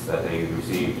grants that they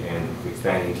received and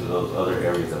expanding to those other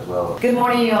areas as well. Good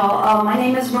morning, y'all. My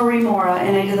name is Mora,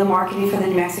 and I do the marketing for the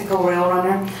New Mexico Rail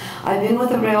Runner. I've been with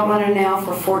the Rail Runner now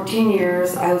for 14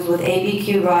 years. I was with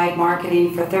ABQ Ride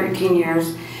Marketing for 13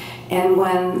 years. And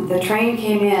when the train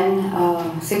came in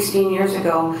 16 years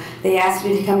ago, they asked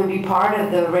me to come and be part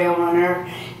of the Rail Runner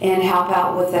and help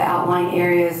out with the outlying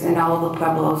areas in all of the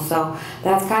pueblos. So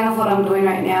that's kind of what I'm doing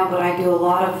right now, but I do a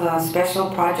lot of special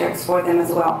projects for them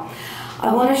as well.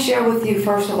 I want to share with you,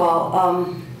 first of all,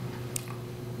 I'm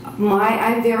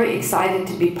very excited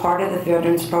to be part of the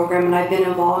Veterans Program, and I've been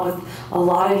involved with a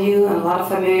lot of you and a lot of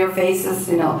familiar faces,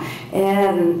 Ed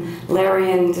and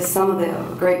Larry and just some of the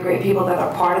great people that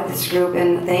are part of this group,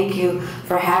 and thank you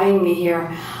for having me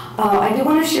here. I do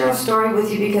want to share a story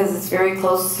with you because it's very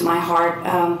close to my heart.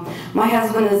 My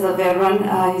husband is a veteran.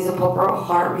 He's a Purple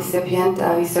Heart recipient.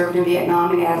 He served in Vietnam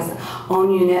and he had his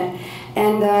own unit.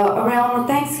 And around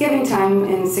Thanksgiving time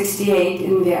in '68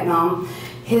 in Vietnam,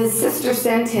 his sister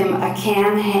sent him a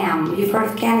canned ham. You've heard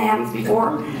of canned hams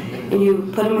before? And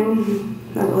you put them in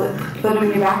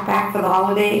your backpack for the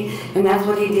holiday, and that's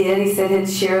what he did. He said he'd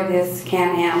share this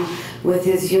canned ham with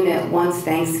his unit once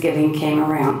Thanksgiving came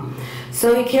around.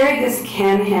 So he carried this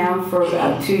canned ham for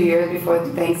about 2 years before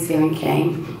Thanksgiving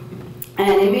came.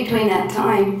 And in between that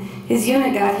time, his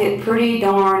unit got hit pretty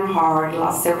darn hard,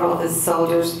 lost several of his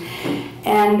soldiers.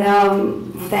 And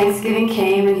Thanksgiving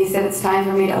came, and he said, it's time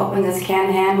for me to open this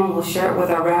canned ham, and we'll share it with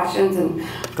our rations and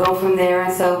go from there.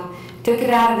 And so took it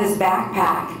out of his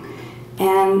backpack.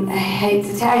 And I hate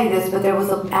to tell you this, but there was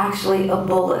actually a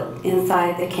bullet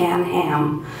inside the canned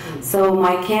ham. So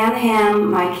my canned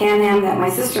ham that my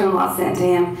sister-in-law sent to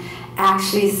him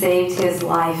actually saved his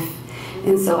life.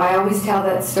 And so I always tell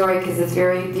that story because it's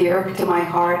very dear to my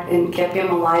heart and kept him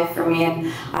alive for me.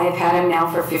 And I've had him now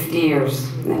for 50 years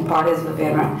and part as a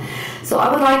veteran. So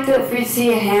I would like to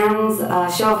see a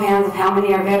show of hands of how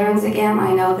many are veterans again.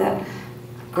 I know that.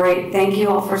 Great, thank you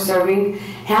all for serving.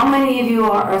 How many of you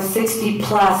are 60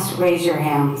 plus? Raise your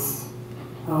hands.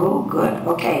 Oh, good,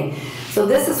 okay. So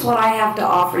this is what I have to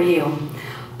offer you.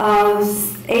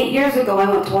 8 years ago, I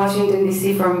went to Washington,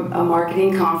 D.C. for a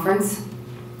marketing conference,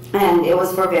 and it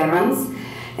was for veterans.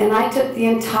 And I took the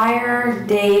entire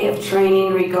day of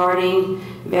training regarding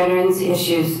veterans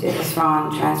issues. It was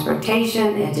from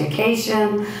transportation,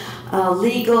 education,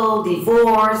 legal,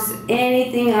 divorce,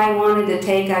 anything I wanted to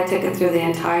take, I took it through the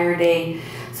entire day.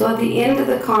 So at the end of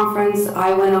the conference,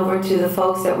 I went over to the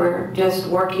folks that were just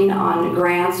working on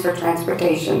grants for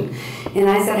transportation. And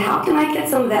I said, how can I get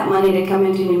some of that money to come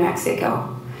into New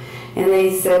Mexico? And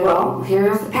they said, well,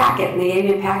 here's the packet. And they gave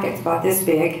me a packet about this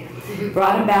big.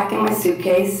 Brought it back in my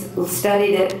suitcase,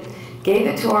 studied it, gave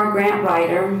it to our grant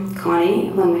writer,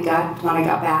 Connie, when I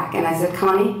got back. And I said,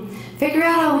 Connie, figure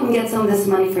out how we can get some of this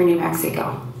money for New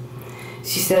Mexico.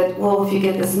 She said, well, if you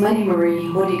get this money, Marie,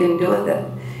 what are you going to do with it?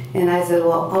 And I said,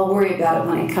 well, I'll worry about it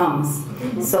when it comes.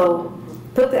 So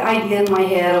put the idea in my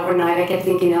head overnight. I kept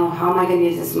thinking, oh, how am I going to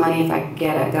use this money if I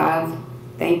get it? God,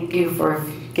 thank you for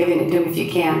giving it to me if you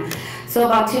can. So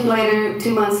about 2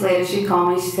 months later, she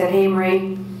called me. She said, hey,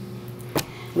 Marie,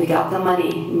 We got the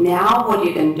money. Now what are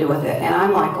you going to do with it? And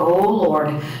I'm like, oh Lord,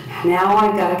 now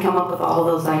I've got to come up with all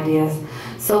those ideas.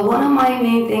 So one of my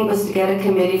main things was to get a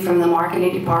committee from the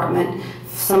marketing department,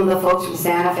 some of the folks from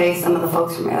Santa Fe, some of the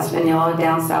folks from Espanola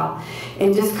down south,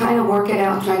 and just kind of work it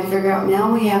out, trying to figure out,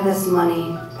 now we have this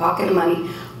money, pocket of money,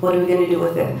 what are we going to do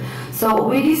with it? So what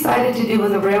we decided to do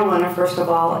with the Rail Runner, first of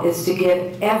all, is to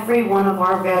give every one of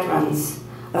our veterans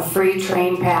a free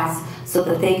train pass so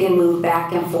that they can move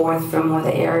back and forth from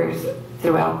the areas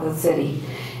throughout the city.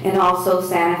 And also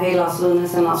Santa Fe, Los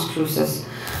Lunas, and Las Cruces.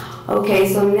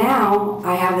 Okay, so now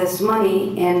I have this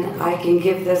money and I can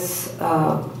give this,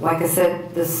 like I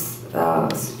said, this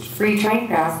free train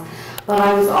pass, but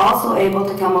I was also able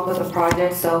to come up with a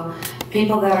project so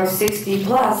people that are 60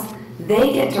 plus,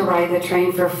 they get to ride the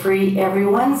train for free every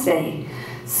Wednesday.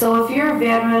 So if you're a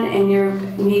veteran and you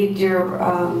need your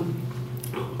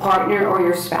partner or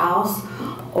your spouse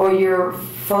or your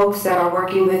folks that are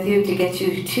working with you to get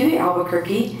you to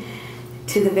Albuquerque,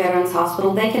 to the Veterans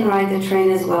Hospital, they can ride the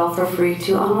train as well for free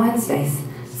too on Wednesdays.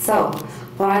 So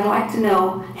what I'd like to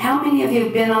know, how many of you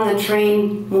have been on the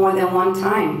train more than one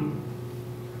time?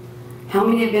 How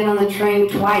many have been on the train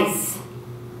twice?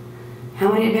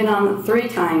 How many have been on it 3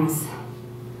 times?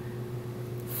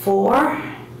 4?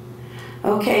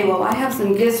 Okay, well I have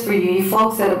some gifts for you. You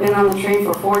folks that have been on the train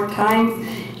for 4 times,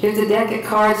 here's a deck of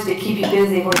cards to keep you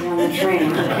busy when you're on the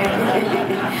train.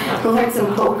 Okay? Learn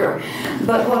some poker.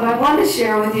 But what I want to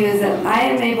share with you is that I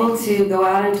am able to go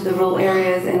out into the rural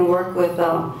areas and work with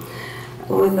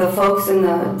the folks in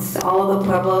all of the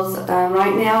pueblos.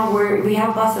 Right now we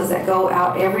have buses that go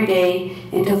out every day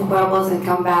into the pueblos and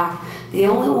come back. The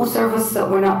only service that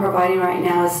we're not providing right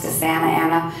now is to Santa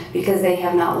Ana because they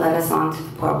have not let us on to the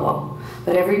pueblo.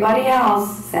 But everybody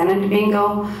else, Santa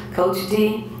Domingo, Coach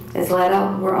D, is let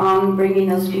up. We're on bringing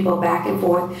those people back and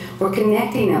forth. We're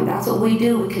connecting them. That's what we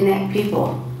do. We connect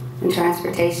people in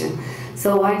transportation.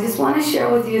 So I just want to share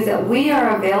with you that we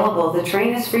are available. The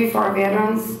train is free for our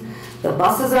veterans. The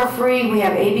buses are free. We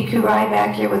have ABQ Ride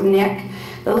back here with Nick.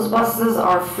 Those buses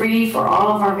are free for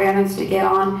all of our veterans to get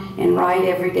on and ride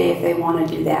every day if they want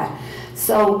to do that.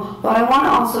 So what I want to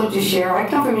also just share, I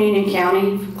come from Union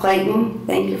County, Clayton.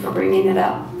 Thank you for bringing it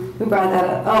up. Who brought that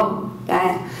up? Oh,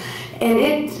 Diane. And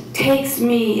it takes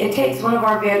one of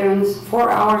our veterans 4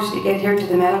 hours to get here to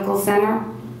the medical center,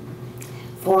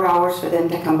 4 hours for them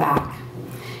to come back.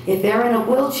 If they're in a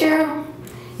wheelchair,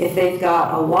 if they've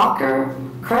got a walker,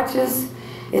 crutches,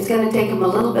 it's going to take them a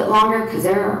little bit longer because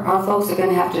our folks are going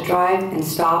to have to drive and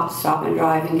stop and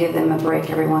drive and give them a break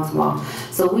every once in a while.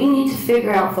 So we need to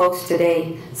figure out, folks,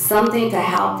 today, something to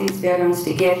help these veterans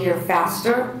to get here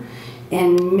faster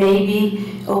and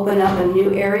maybe open up a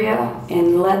new area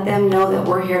and let them know that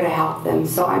we're here to help them.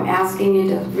 So I'm asking you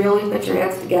to really put your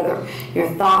heads together, your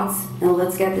thoughts, and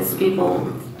let's get these people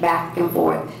back and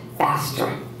forth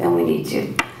faster than we need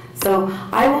to. So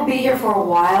I will be here for a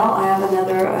while. I have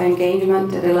another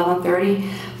engagement at 11:30,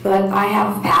 but I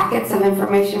have packets of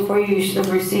information for you. You should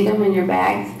have received them in your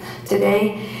bags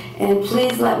today. And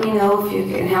please let me know if you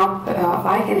can help, if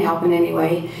I can help in any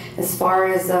way, as far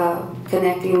as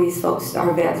connecting these folks,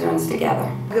 our veterans, together.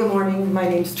 Good morning. My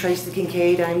name is Tracy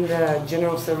Kincaid. I'm the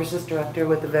General Services Director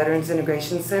with the Veterans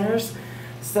Integration Centers.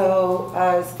 So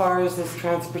as far as this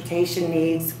transportation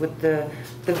needs with the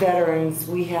veterans,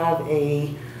 we have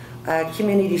a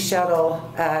community shuttle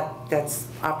that's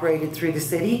operated through the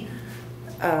city,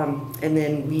 and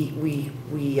then we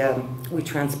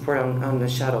transport on the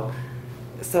shuttle.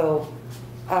 So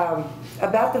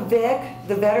about the VIC,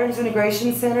 the Veterans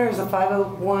Integration Center is a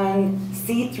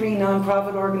 501c3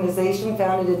 nonprofit organization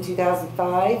founded in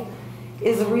 2005. It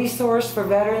is a resource for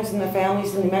veterans and their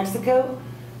families in New Mexico.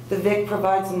 The VIC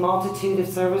provides a multitude of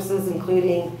services,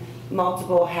 including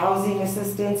multiple housing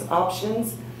assistance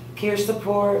options, peer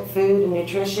support, food and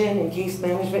nutrition, and case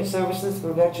management services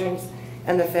for veterans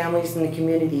and their families in the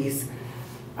communities.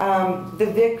 The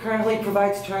VIC currently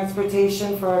provides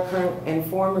transportation for our current and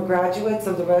former graduates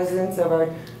of the residents of our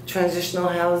transitional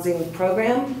housing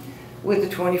program with a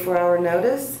 24-hour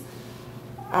notice.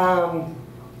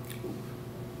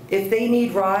 If they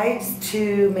need rides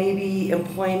to maybe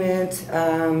employment,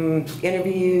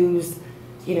 interviews,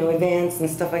 events and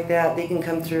stuff like that, they can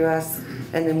come through us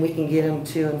and then we can get them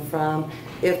to and from.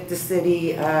 If the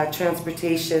city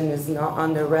transportation is not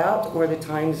on their route or the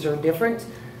times are different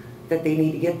that they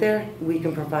need to get there, we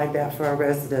can provide that for our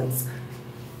residents.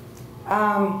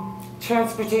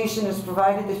 Transportation is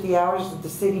provided if the hours of the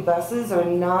city buses are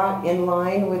not in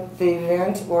line with the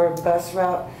event or bus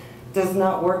route does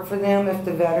not work for them. If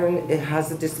the veteran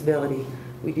has a disability,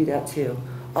 we do that too.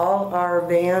 All our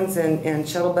vans and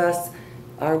shuttle bus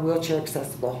are wheelchair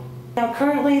accessible. Now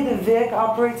currently the VIC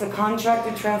operates a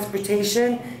contracted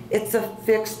transportation. It's a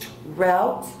fixed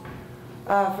route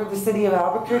for the city of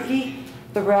Albuquerque.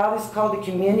 The route is called the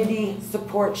Community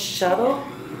Support Shuttle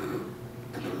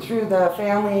through the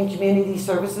Family and Community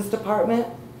Services Department.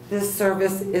 This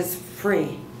service is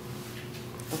free,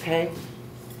 okay?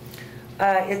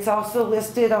 It's also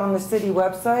listed on the city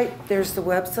website. There's the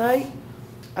website.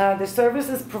 The service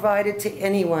is provided to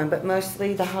anyone, but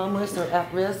mostly the homeless or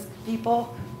at-risk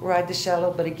people ride the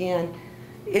shuttle, but again,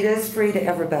 it is free to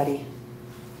everybody.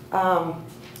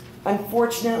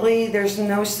 Unfortunately, there's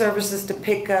no services to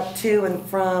pick up to and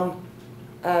from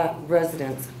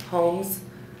residents, homes.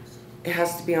 It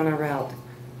has to be on a route.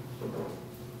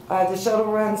 The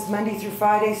shuttle runs Monday through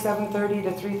Friday, 7:30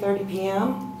 to 3:30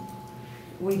 p.m.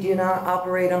 We do not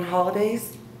operate on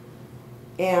holidays.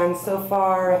 And so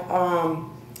far,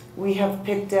 we have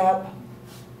picked up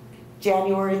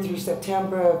January through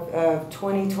September of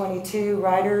 2022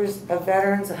 riders of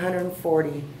veterans,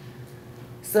 140.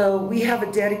 So we have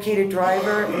a dedicated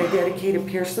driver and a dedicated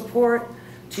peer support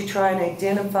to try and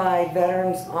identify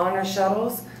veterans on our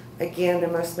shuttles. Again, they're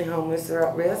mostly homeless or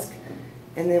at risk.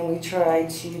 And then we try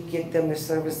to get them the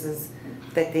services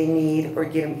that they need or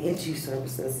get them into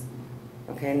services.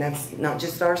 Okay, and that's not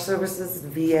just our services,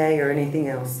 VA or anything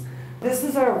else. This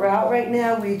is our route right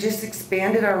now. We just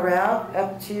expanded our route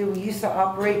up to, we used to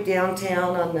operate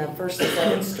downtown on the 1st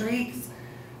and 2nd Streets.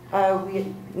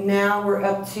 Now we're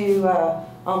up to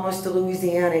almost the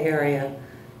Louisiana area.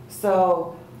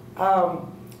 So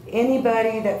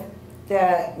anybody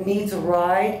that needs a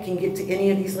ride can get to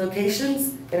any of these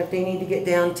locations. And if they need to get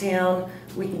downtown,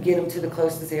 we can get them to the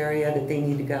closest area that they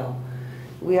need to go.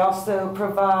 We also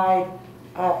provide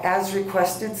as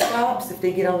requested stops. If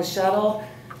they get on the shuttle,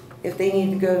 if they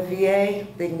need to go to VA,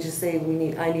 they can just say,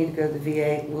 I need to go to the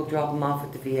VA. We'll drop them off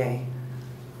at the VA.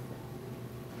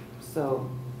 So,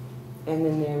 and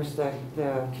then there's the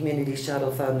community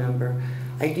shuttle phone number.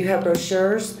 I do have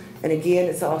brochures, and again,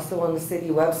 it's also on the city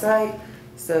website.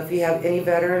 So if you have any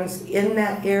veterans in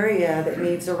that area that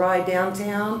needs a ride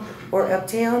downtown or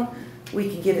uptown, we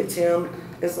can get it to them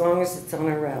as long as it's on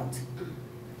our route.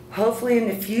 Hopefully in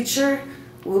the future,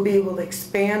 we'll be able to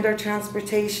expand our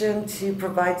transportation to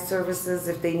provide services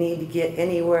if they need to get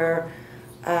anywhere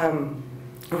around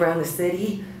the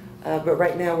city. But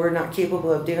right now we're not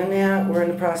capable of doing that. We're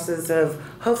in the process of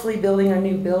hopefully building our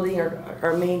new building,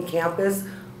 our main campus,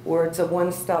 where it's a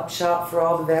one-stop shop for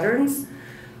all the veterans.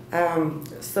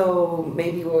 So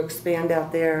maybe we'll expand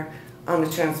out there on the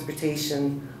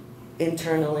transportation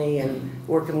internally and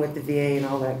working with the VA and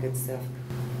all that good stuff.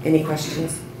 Any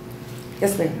questions?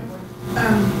 Yes, ma'am.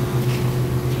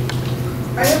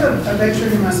 I have a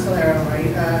veteran in Mescalero,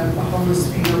 right? A homeless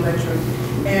female veteran.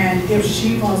 And if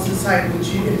she falls inside, if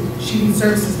she needs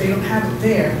services, they don't have it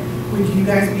there, would you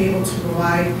guys be able to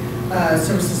provide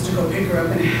services to go pick her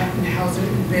up and house her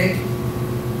in Vic?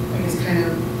 I guess kind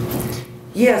of.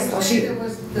 Yes,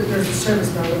 there's a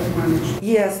service number that I want to mention.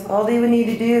 Yes, all they would need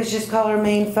to do is just call our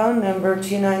main phone number,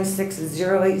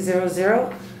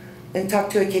 296-0800, and talk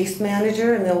to a case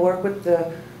manager, and they'll work with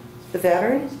the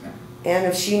veteran. And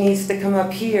if she needs to come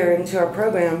up here into our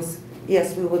programs,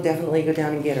 yes, we will definitely go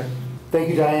down and get her. Thank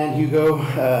you, Diane, Hugo,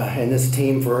 and this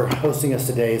team for hosting us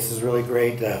today. This is really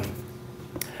great.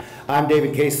 I'm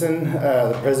David Cason,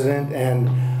 the president and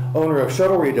owner of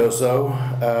Shuttle Ruidoso.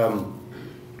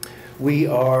 We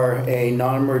are a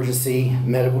non-emergency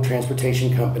medical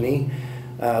transportation company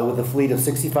with a fleet of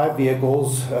 65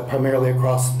 vehicles, primarily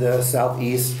across the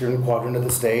southeastern quadrant of the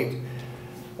state,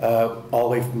 all the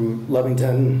way from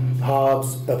Lovington,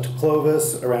 Hobbs, up to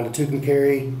Clovis, around to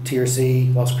Kincaid,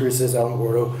 TRC, Las Cruces,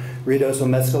 Alamogordo, Ruidoso,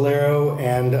 Mescalero,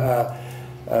 and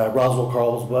Roswell,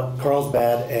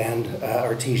 Carlsbad, and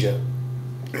Artesia.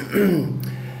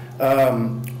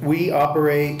 We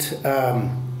operate.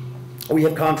 We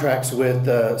have contracts with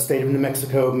the State of New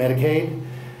Mexico Medicaid,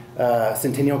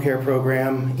 Centennial Care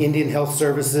Program, Indian Health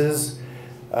Services,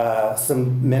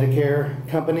 some Medicare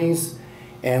companies,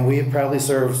 and we have proudly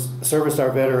serviced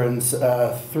our veterans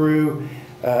through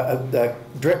a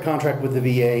direct contract with the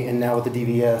VA and now with the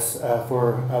DVS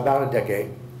for about a decade.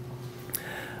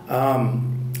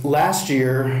 Last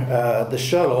year, the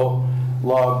shuttle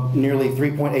logged nearly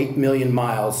 3.8 million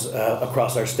miles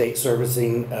across our state,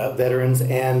 servicing veterans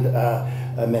and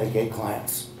Medicaid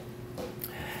clients.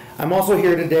 I'm also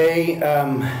here today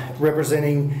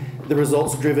representing the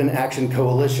Results Driven Action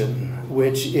Coalition,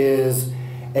 which is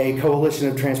a coalition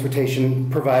of transportation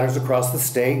providers across the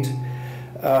state.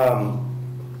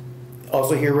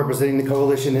 Also here representing the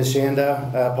coalition is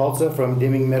Shanda Palza from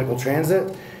Deming Medical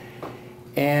Transit.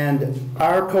 And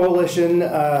our coalition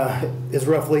is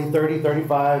roughly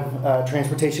 35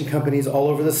 transportation companies all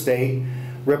over the state,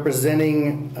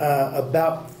 representing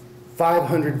about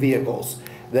 500 vehicles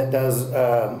that does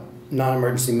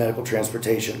non-emergency medical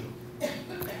transportation.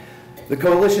 The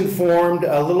coalition formed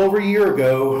a little over a year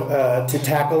ago to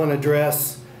tackle and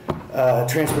address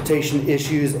transportation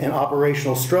issues and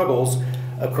operational struggles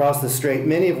across the state,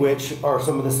 many of which are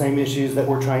some of the same issues that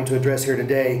we're trying to address here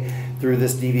today through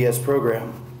this DVS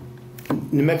program.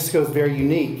 New Mexico is very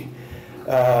unique.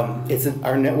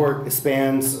 Our network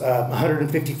spans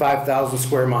 155,000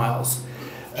 square miles,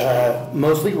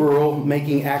 mostly rural,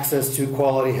 making access to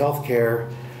quality health care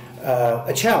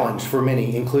a challenge for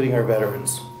many, including our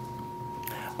veterans.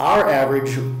 Our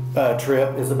average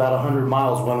trip is about 100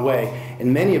 miles one way,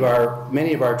 and many of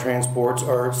our transports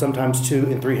are sometimes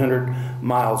 200 and 300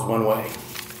 miles one way.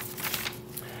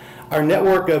 Our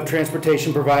network of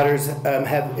transportation providers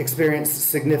have experienced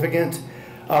significant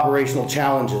operational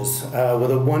challenges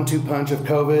with a 1-2 punch of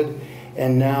COVID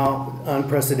and now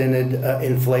unprecedented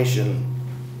inflation.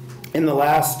 In the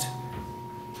last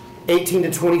 18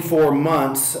 to 24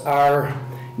 months, our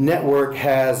network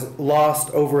has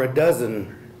lost over a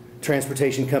dozen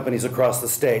transportation companies across the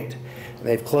state.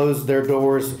 They've closed their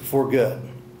doors for good,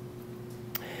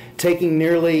 taking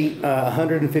nearly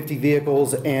 150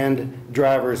 vehicles and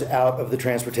drivers out of the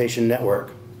transportation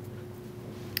network.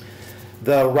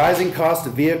 The rising cost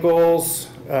of vehicles,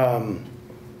 the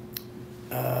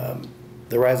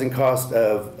rising cost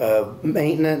of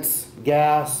maintenance,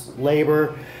 gas,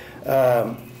 labor,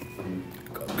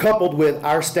 coupled with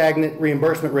our stagnant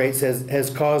reimbursement rates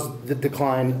has caused the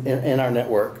decline in our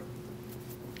network.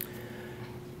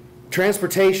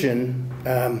 Transportation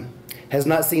has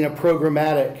not seen a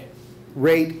programmatic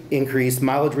rate increase,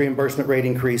 mileage reimbursement rate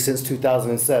increase since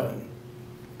 2007.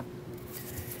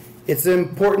 It's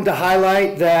important to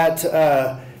highlight that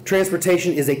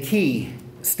transportation is a key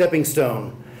stepping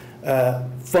stone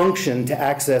function to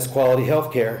access quality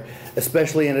health care,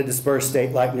 especially in a dispersed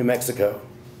state like New Mexico.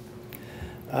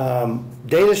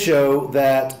 Data show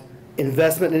that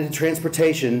investment into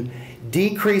transportation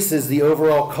decreases the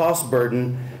overall cost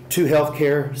burden to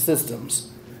healthcare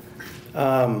systems,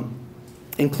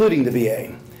 including the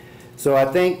VA. So I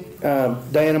thank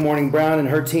Diana Mourning Brown and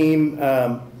her team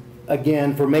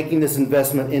again for making this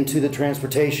investment into the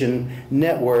transportation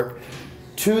network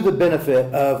to the benefit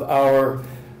of our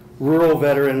rural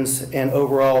veterans and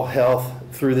overall health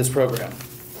through this program.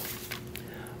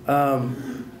 I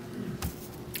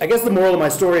guess the moral of my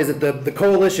story is that the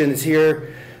coalition is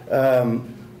here.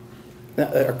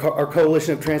 Our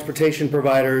coalition of transportation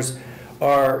providers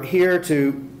are here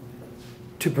to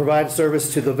provide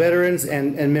service to the veterans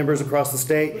and members across the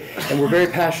state, and we're very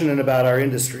passionate about our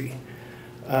industry.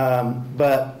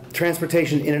 But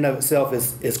transportation in and of itself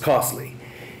is costly.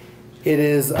 It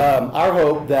is our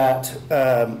hope that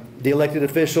the elected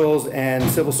officials and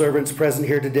civil servants present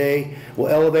here today will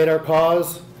elevate our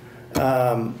cause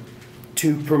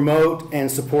to promote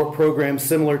and support programs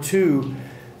similar to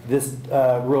this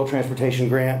rural transportation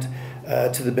grant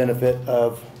to the benefit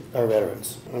of our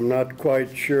veterans. I'm not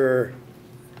quite sure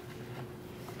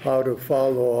how to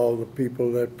follow all the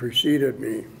people that preceded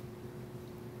me.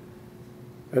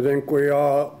 I think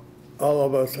all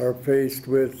of us are faced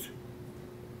with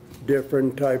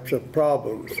different types of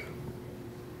problems.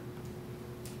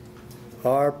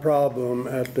 Our problem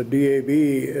at the DAV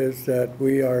is that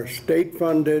we are state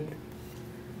funded,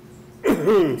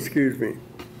 excuse me,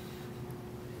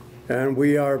 and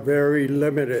we are very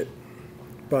limited.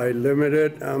 By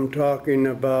limited, I'm talking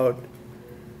about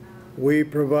we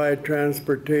provide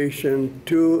transportation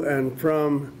to and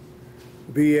from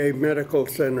VA medical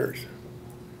centers,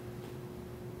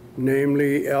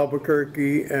 namely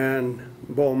Albuquerque and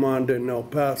Beaumont and El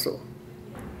Paso.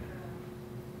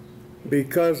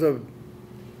 Because of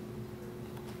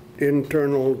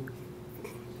internal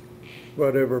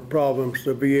whatever problems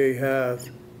the VA has,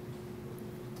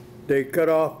 they cut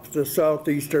off the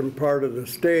southeastern part of the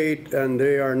state, and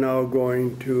they are now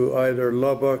going to either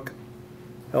Lubbock,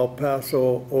 El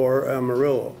Paso, or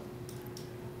Amarillo.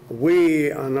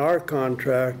 We, on our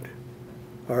contract,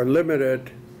 are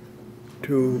limited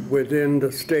to within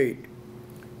the state.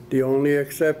 The only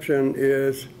exception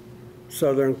is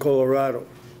southern Colorado,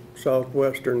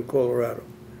 southwestern Colorado.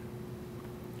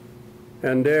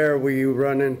 And there we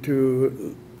run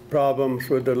into problems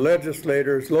with the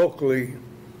legislators locally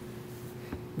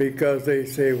because they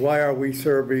say, why are we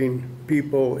serving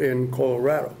people in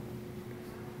Colorado?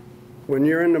 When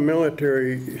you're in the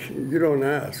military, you don't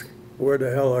ask, where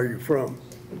the hell are you from?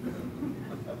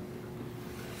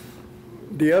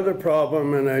 The other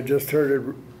problem, and I just heard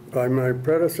it by my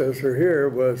predecessor here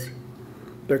was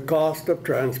the cost of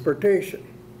transportation.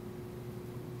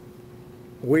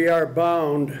 We are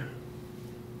bound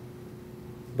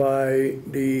by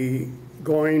the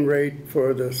going rate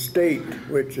for the state,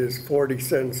 which is 40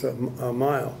 cents a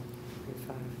mile.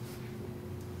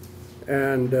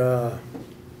 And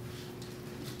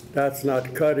that's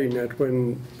not cutting it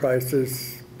when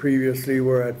prices previously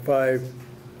were at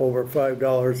over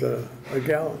 $5 a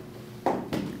gallon.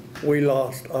 We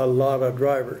lost a lot of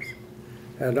drivers,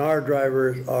 and our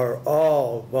drivers are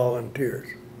all volunteers.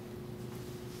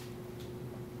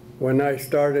 When I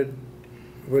started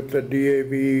with the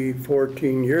DAV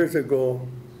 14 years ago,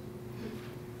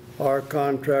 our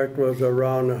contract was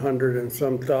around 100 and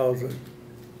some thousand.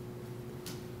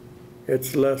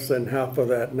 It's less than half of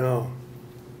that now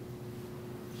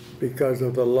because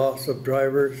of the loss of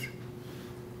drivers,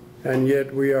 and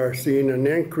yet we are seeing an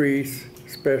increase,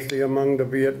 especially among the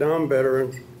Vietnam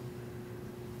veterans.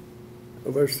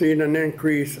 We're seeing an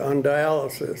increase on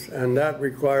dialysis, and that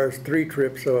requires 3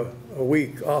 trips a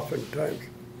week oftentimes.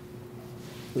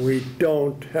 We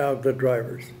don't have the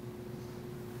drivers,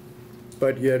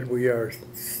 but yet we are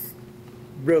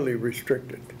really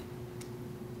restricted.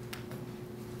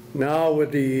 Now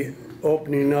with the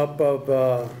opening up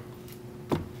of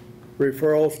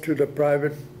referrals to the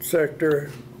private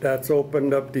sector, that's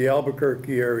opened up the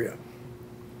Albuquerque area.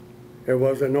 It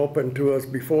wasn't open to us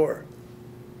before.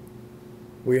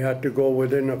 We had to go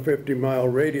within a 50-mile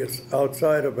radius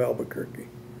outside of Albuquerque,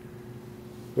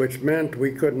 which meant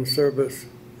we couldn't service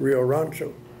Rio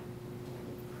Rancho.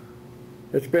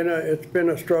 It's been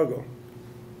a struggle,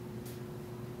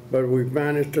 but we've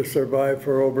managed to survive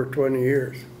for over 20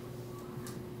 years.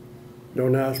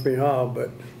 Don't ask me how,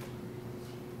 but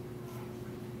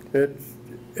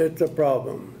it's a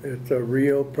problem. It's a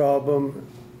real problem.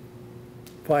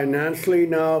 Financially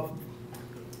now,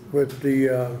 with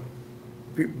the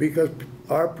because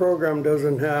our program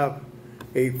doesn't have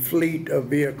a fleet of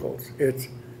vehicles. It's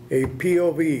a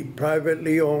POV,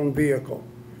 privately owned vehicle.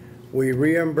 We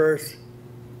reimburse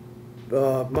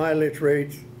the mileage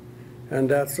rates, and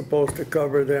that's supposed to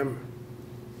cover them,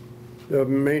 the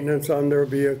maintenance on their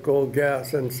vehicle,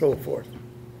 gas, and so forth.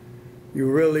 You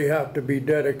really have to be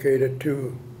dedicated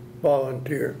to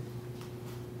volunteer.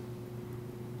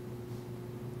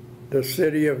 The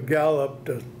city of Gallup,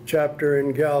 the chapter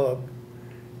in Gallup,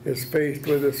 is faced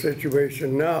with a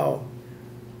situation now.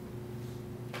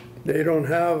 They don't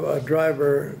have a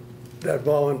driver that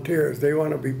volunteers. They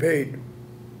want to be paid.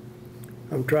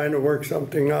 I'm trying to work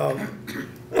something out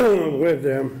with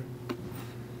them.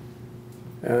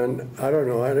 And I don't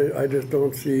know, I just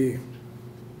don't see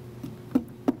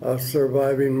us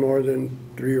surviving more than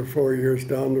 3 or 4 years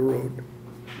down the road.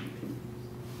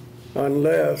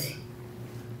 Unless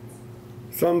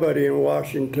somebody in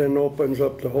Washington opens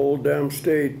up the whole damn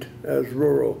state as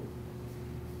rural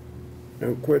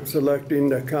and quit selecting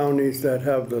the counties that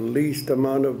have the least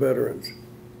amount of veterans.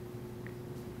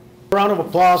 Round of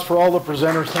applause for all the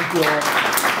presenters. Thank you all.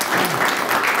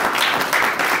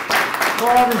 So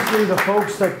obviously the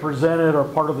folks that presented are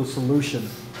part of the solution,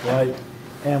 right?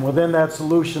 And within that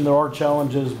solution there are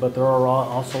challenges, but there are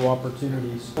also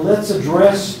opportunities. Let's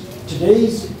address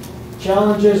today's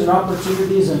challenges and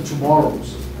opportunities and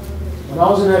tomorrow's. When I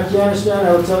was in Afghanistan,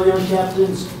 I would tell young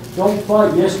captains, don't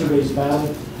fight yesterday's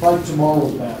battle, fight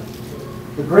tomorrow's battle.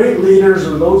 The great leaders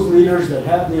are those leaders that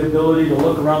have the ability to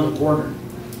look around the corner,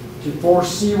 to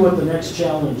foresee what the next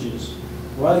challenge is,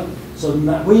 right? So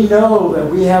we know that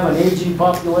we have an aging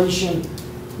population,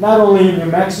 not only in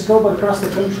New Mexico, but across the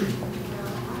country.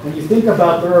 When you think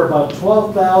about, there are about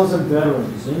 12,000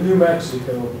 veterans in New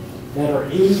Mexico that are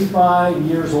 85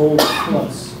 years old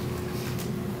plus.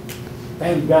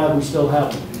 Thank God we still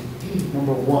have them,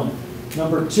 number one.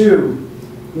 Number two,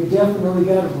 we definitely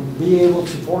got to be able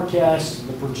to forecast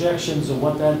the projections of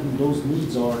what those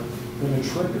needs are going to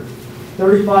trigger.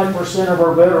 35% of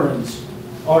our veterans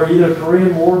are either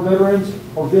Korean War veterans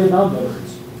or Vietnam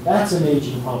veterans. That's an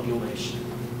aging population.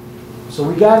 So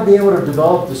we got to be able to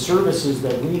develop the services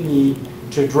that we need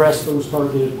to address those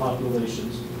targeted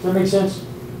populations. Does that make sense?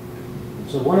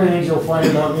 So one of the things you'll find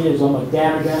about me is I'm a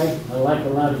data guy. I like a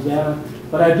lot of data.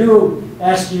 But I do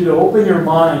ask you to open your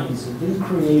minds and think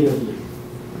creatively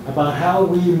about how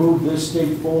we move this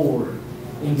state forward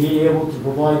and be able to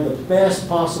provide the best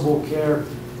possible care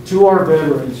to our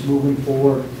veterans moving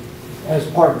forward as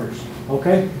partners,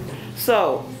 okay?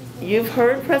 So, you've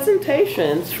heard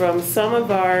presentations from some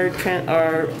of our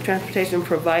transportation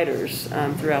providers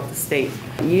throughout the state.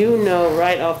 You know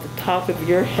right off the top of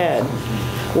your head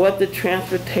what the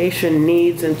transportation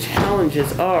needs and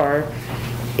challenges are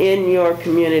in your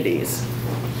communities.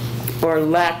 or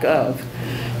lack of.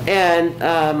 And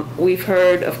we've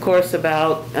heard, of course,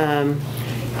 about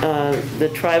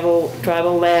the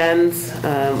tribal lands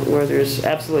where there's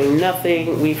absolutely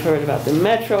nothing. We've heard about the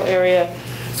metro area.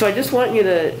 So I just want you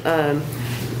to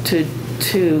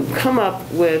come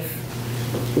up with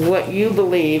what you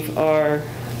believe are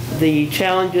the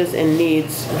challenges and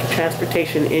needs of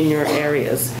transportation in your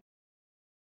areas.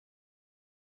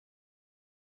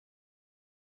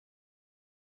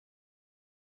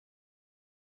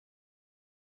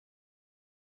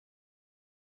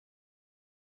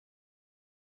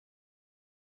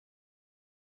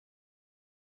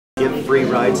 Give free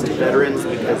rides to veterans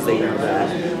because they know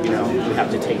that, you know, we have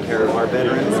to take care of our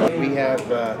veterans. We have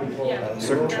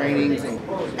certain trainings.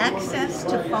 Access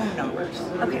to phone numbers.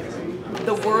 Okay.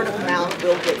 The word of mouth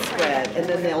will get spread, and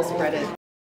then they'll spread it.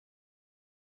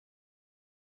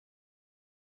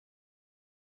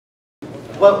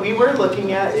 What we were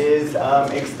looking at is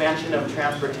expansion of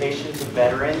transportation to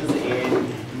veterans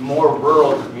in more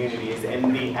rural communities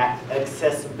and the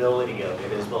accessibility of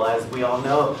it, as well as we all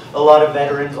know a lot of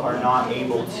veterans are not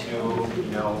able to,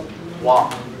 you know,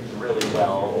 walk really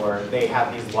well, or they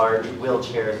have these large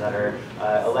wheelchairs that are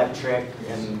electric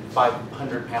and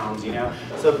 500 pounds, you know.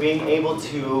 So being able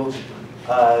to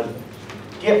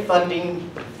get funding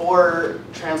for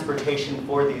transportation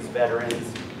for these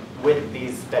veterans with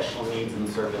these special needs and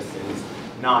services,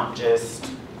 not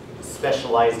just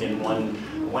specialized in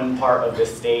one part of the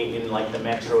state in like the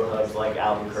metro hubs like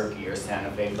Albuquerque or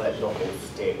Santa Fe, but the whole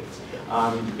state.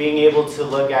 Being able to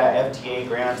look at FTA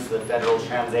grants, the Federal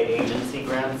Transit Agency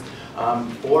grants,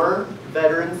 for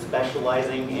veterans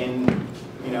specializing in,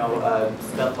 you know,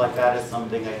 stuff like that is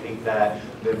something I think that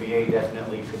the VA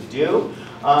definitely could do.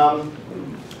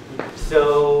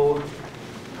 So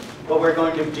what we're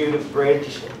going to do to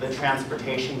bridge the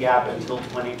transportation gap until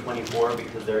 2024,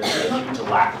 because there's a huge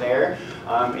lack there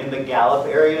in the Gallup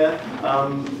area.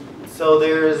 So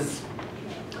there's,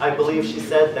 I believe she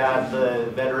said that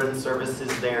the veteran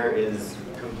services there is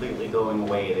completely going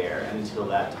away there until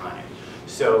that time.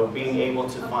 So being able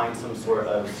to find some sort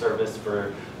of service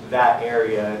for that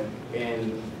area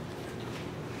in,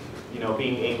 you know,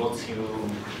 being able to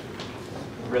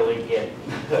really get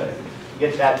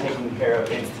that taken care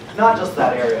of. It's not just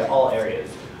that area, all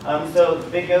areas. So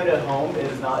Big Go to Home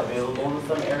is not available in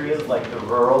some areas, like the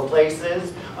rural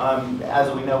places.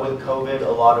 As we know with COVID, a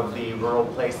lot of the rural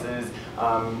places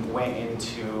went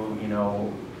into, you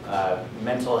know,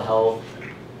 mental health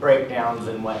breakdowns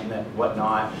and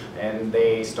whatnot, and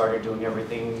they started doing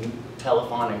everything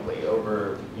telephonically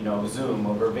over, you know, Zoom,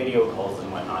 over video calls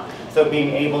and whatnot. So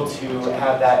being able to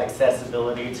have that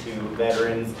accessibility to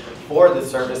veterans for the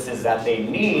services that they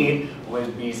need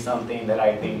would be something that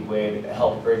I think would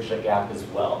help bridge the gap as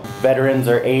well. Veterans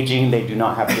are aging, they do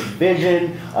not have good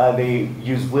vision, they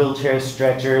use wheelchairs,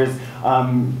 stretchers.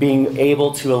 Being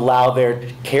able to allow their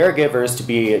caregivers to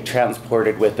be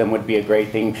transported with them would be a great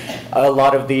thing. A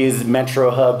lot of these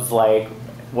metro hubs, like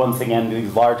once again,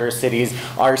 these larger cities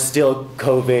are still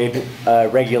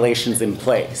COVID regulations in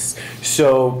place.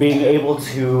 So being able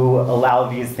to allow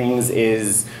these things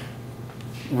is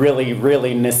really,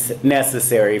 really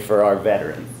necessary for our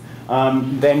veterans.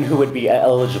 Then who would be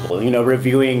eligible? You know,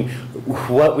 reviewing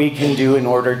what we can do in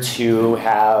order to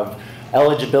have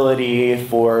eligibility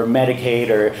for Medicaid,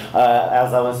 or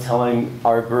as I was telling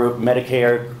our group,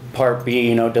 Medicare Part B,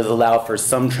 you know, does allow for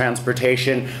some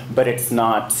transportation, but it's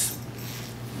not,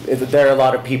 there are a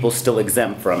lot of people still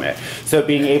exempt from it. So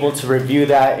being able to review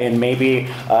that, and maybe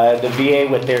the VA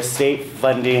with their state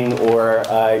funding or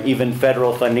even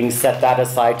federal funding, set that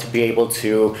aside to be able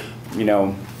to, you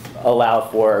know, allow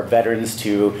for veterans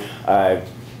to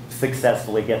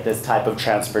successfully get this type of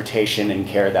transportation and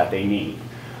care that they need.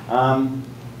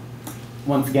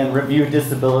 Once again, review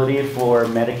disability for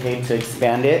Medicaid to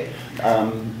expand it.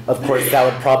 Of course, that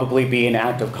would probably be an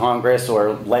act of Congress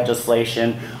or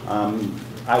legislation.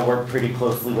 I work pretty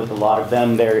closely with a lot of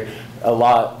them. They're a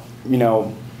lot, you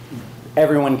know,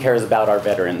 everyone cares about our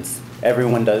veterans.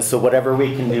 Everyone does. So whatever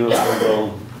we can do, I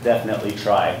will definitely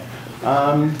try.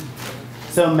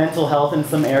 So mental health in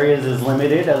some areas is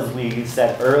limited, as we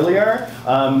said earlier.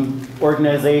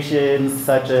 Organizations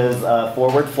such as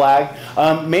Forward Flag,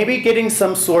 maybe getting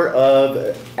some sort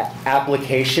of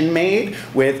application made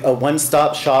with a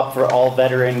one-stop shop for all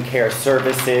veteran care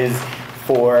services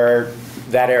for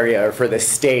that area or for the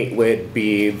state would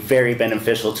be very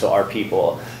beneficial to our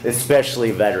people,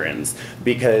 especially veterans.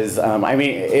 Because, I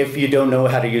mean, if you don't know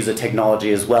how to use the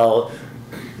technology as well,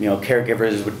 you know,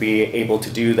 caregivers would be able to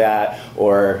do that,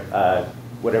 or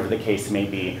whatever the case may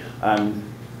be,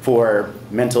 for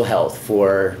mental health,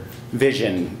 for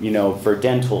vision, you know, for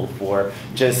dental, for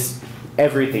just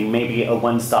everything. Maybe a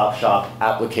one-stop shop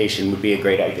application would be a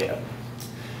great idea.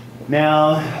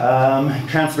 Now,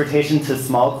 transportation to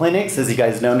small clinics. As you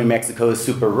guys know, New Mexico is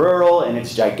super rural and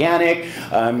it's gigantic.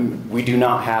 We do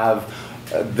not have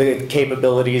the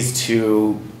capabilities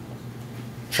to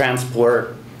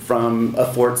transport from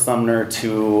a Fort Sumner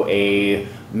to a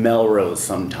Melrose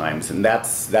sometimes, and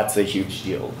that's a huge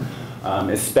deal,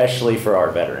 especially for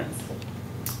our veterans.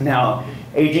 Now,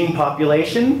 aging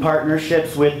population,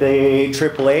 partnerships with the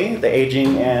AAA, the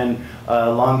Aging and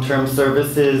Long-Term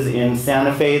Services in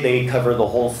Santa Fe. They cover the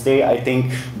whole state. I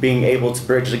think being able to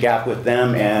bridge the gap with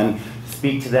them and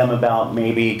speak to them about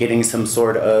maybe getting some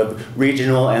sort of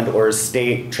regional and or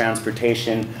state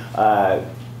transportation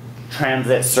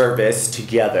transit service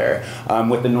together.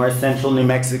 With the North Central New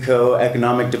Mexico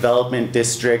Economic Development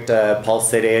District, Paul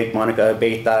Sede, Monica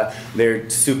Beta, they're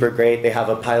super great. They have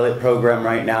a pilot program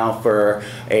right now for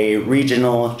a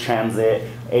regional transit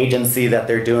agency that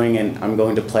they're doing, and I'm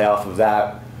going to play off of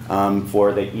that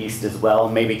for the East as well,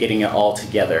 maybe getting it all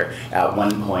together at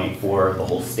one point for the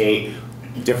whole state,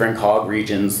 different COG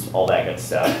regions, all that good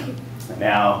stuff.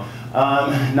 Now,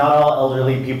 not all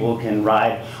elderly people can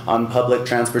ride on public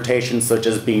transportation, so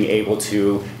just being able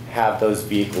to have those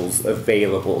vehicles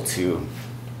available to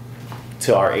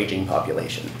our aging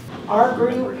population. Our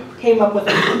group came up with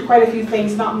quite a few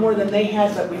things, not more than they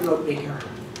had, but we wrote bigger.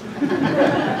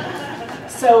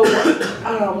 So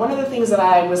one of the things that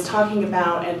I was talking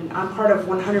about, and I'm part of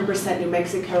 100% New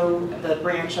Mexico, the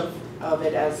branch of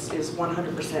it as is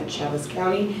 100% Chavez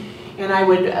County. And I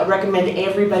would recommend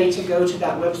everybody to go to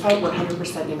that website,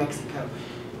 100% New Mexico.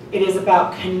 It is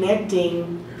about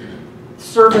connecting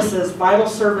services, vital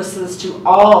services, to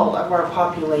all of our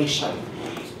population.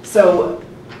 So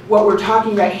what we're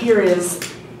talking about here is,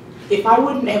 if I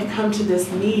wouldn't have come to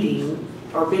this meeting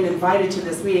or been invited to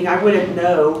this meeting, I wouldn't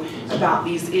know about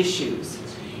these issues.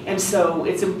 And so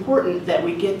it's important that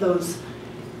we get those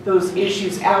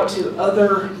issues out to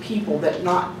other people that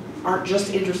aren't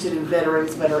just interested in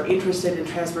veterans, but are interested in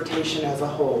transportation as a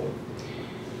whole.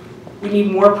 We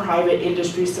need more private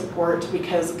industry support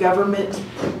because government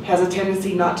has a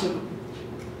tendency not to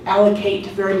allocate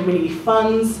very many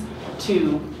funds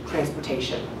to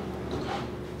transportation.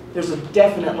 There's a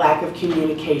definite lack of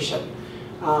communication.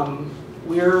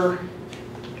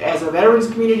 As a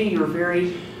veterans community, you're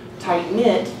very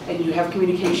tight-knit and you have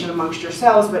communication amongst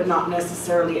yourselves, but not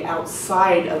necessarily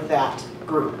outside of that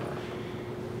group.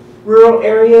 Rural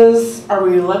areas are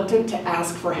reluctant to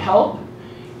ask for help,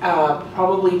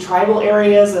 probably tribal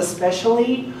areas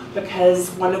especially,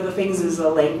 because one of the things is a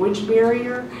language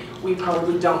barrier. We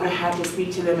probably don't know how to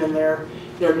speak to them in their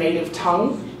native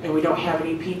tongue, and we don't have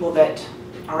any people that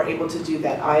are able to do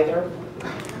that either.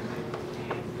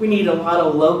 We need a lot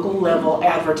of local level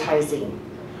advertising.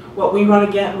 What we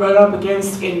run up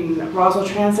against in Roswell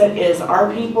Transit is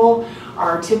our people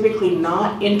are typically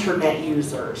not internet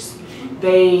users.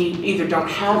 They either don't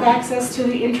have access to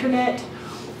the internet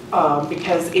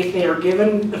because if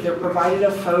they're provided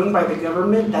a phone by the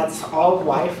government, that's all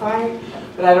Wi-Fi.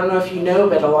 But I don't know if you know,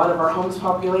 but a lot of our homeless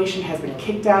population has been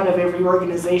kicked out of every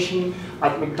organization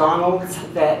like McDonald's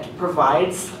that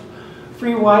provides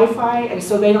free Wi-Fi, and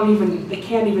so they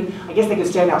can't even, I guess they could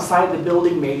stand outside the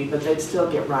building maybe, but they'd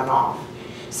still get run off.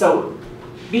 So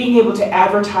being able to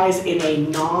advertise in a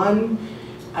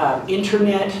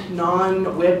non-internet,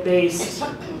 non-web-based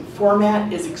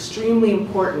format is extremely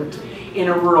important in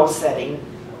a rural setting.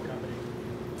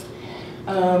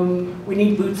 We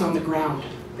need boots on the ground.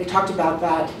 They talked about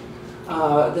that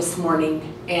this morning,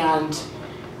 and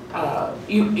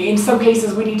in some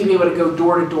cases we need to be able to go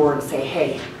door to door and say,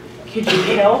 hey, could you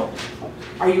help?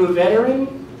 Are you a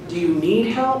veteran? Do you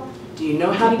need help? Do you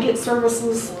know how to get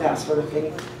services? That sort of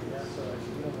thing.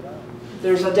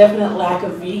 There's a definite lack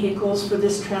of vehicles for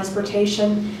this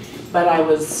transportation, but I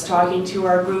was talking to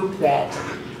our group that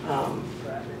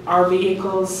our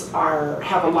vehicles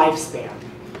have a lifespan.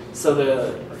 So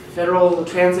the Federal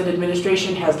Transit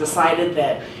Administration has decided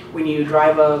that when you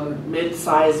drive a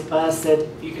mid-sized bus that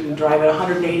you can drive at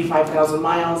 185,000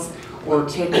 miles or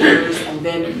 10 years, and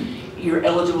then you're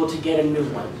eligible to get a new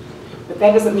one. But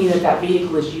that doesn't mean that that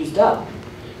vehicle is used up.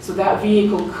 So that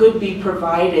vehicle could be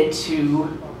provided to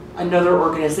another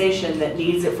organization that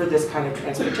needs it for this kind of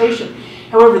transportation.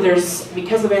 However,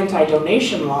 because of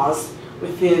anti-donation laws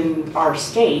within our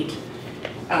state,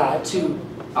 to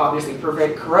obviously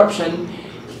prevent corruption,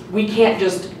 we can't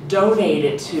just donate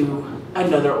it to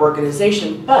another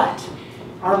organization, but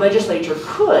our legislature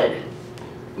could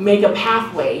make a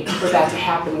pathway for that to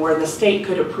happen where the state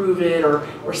could approve it, or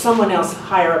someone else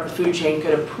higher up the food chain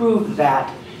could approve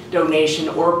that donation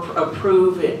or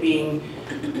approve it being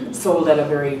sold at a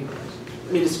very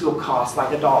minuscule cost, like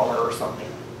 $1 or something.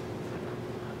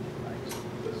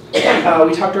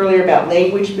 We talked earlier about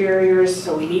language barriers,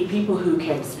 so we need people who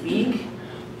can speak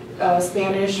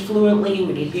Spanish fluently,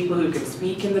 we need people who can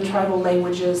speak in the tribal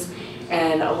languages,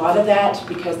 and a lot of that,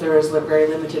 because there is very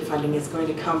limited funding, is going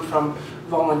to come from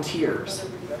volunteers.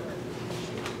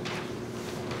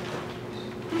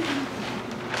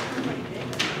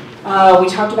 We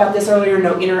talked about this earlier,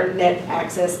 no internet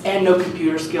access and no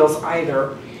computer skills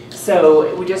either.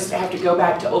 So we just have to go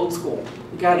back to old school.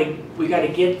 We gotta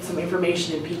get some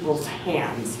information in people's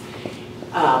hands.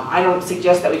 I don't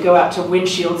suggest that we go out to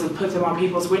windshields and put them on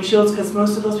people's windshields because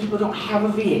most of those people don't have a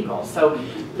vehicle. So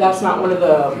that's not one of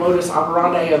the modus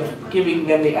operandi of giving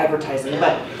them the advertising.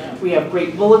 But we have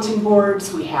great bulletin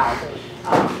boards. We have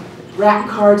rack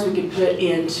cards we can put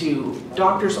into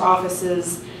doctor's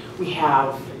offices. We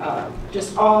have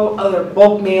just all other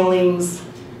bulk mailings,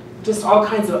 just all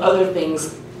kinds of other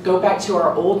things. Go back to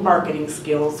our old marketing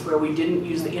skills where we didn't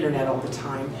use the internet all the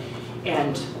time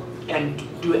and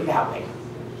do it that way.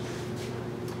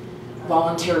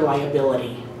 Volunteer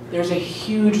liability. There's a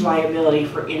huge liability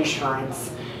for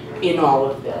insurance in all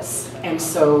of this. And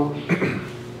so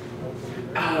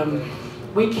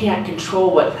we can't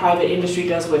control what private industry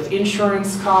does with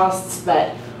insurance costs,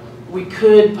 but we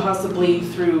could possibly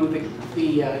through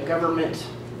the government,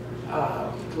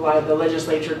 the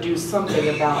legislature, do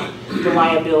something about the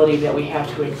liability that we have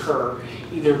to incur.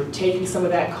 Either taking some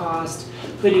of that cost,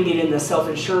 putting it in the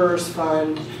self-insurers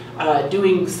fund,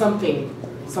 doing something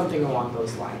along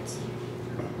those lines.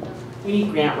 We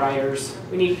need grant writers.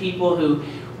 We need people who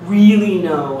really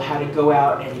know how to go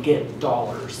out and get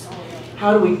dollars.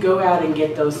 How do we go out and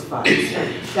get those funds?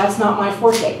 That's not my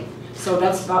forte, so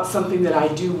that's not something that I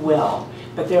do well.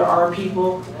 But there are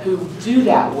people who do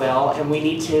that well, and we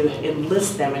need to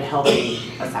enlist them in helping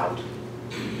us out.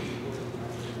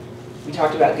 We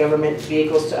talked about government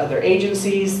vehicles to other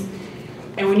agencies,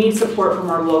 and we need support from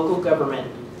our local government.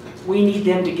 We need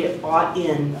them to get bought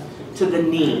in to the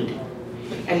need.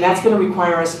 And that's going to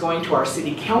require us going to our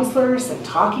city councilors and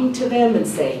talking to them and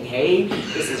saying, hey,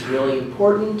 this is really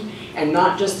important. And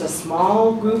not just a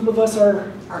small group of us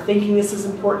are thinking this is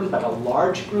important, but a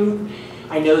large group.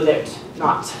 I know that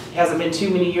hasn't been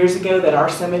too many years ago that our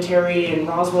cemetery in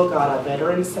Roswell got a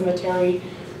veterans cemetery.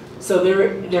 So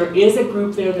there is a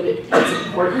group there that it's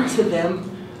important to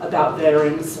them about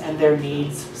veterans and their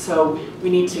needs. So we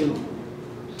need to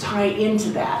tie into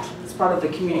that. It's part of the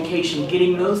communication,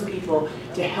 getting those people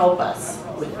to help us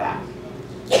with that.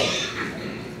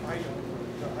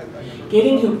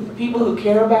 Getting people who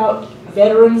care about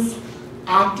veterans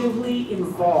actively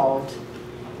involved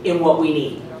in what we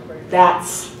need.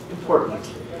 That's important.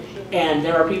 And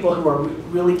there are people who are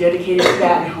really dedicated to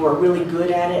that and who are really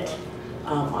good at it.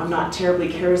 I'm not terribly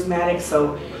charismatic,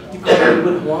 so you probably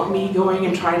wouldn't want me going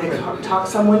and trying to talk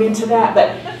someone into that,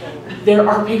 but there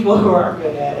are people who are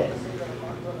good at it.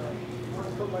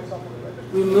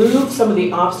 Remove some of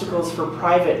the obstacles for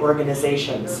private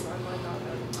organizations.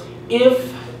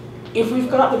 If we've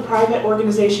got the private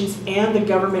organizations and the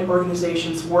government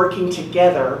organizations working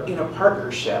together in a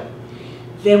partnership,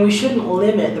 then we shouldn't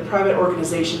limit the private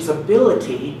organization's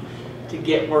ability to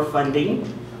get more funding,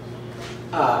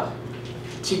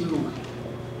 to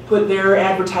put their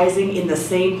advertising in the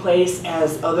same place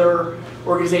as other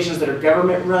organizations that are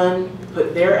government run,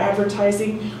 put their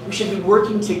advertising. We should be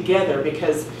working together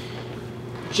because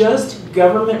just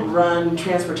government run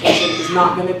transportation is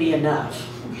not going to be enough.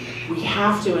 We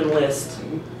have to enlist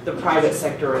the private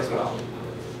sector as well.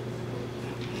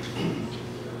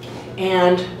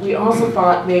 And we also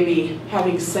thought maybe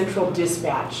having central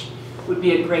dispatch would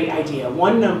be a great idea.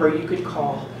 One number you could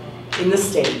call in the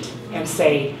state and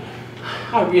say,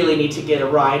 I really need to get a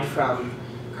ride from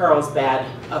Carlsbad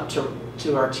up to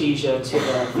Artesia to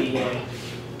the VA.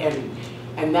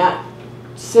 And that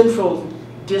central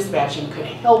dispatching could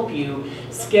help you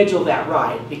schedule that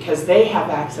ride because they have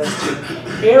access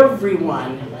to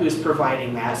everyone who's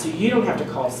providing that. So you don't have to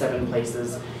call 7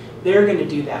 places. They're going to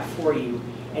do that for you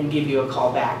and give you a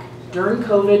call back. During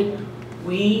COVID,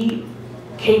 we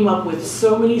came up with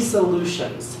so many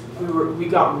solutions. We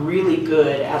got really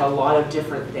good at a lot of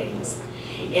different things.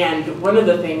 And one of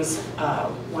the things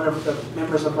one of the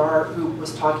members of our group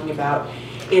was talking about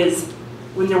is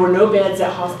when there were no beds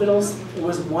at hospitals, there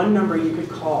was one number you could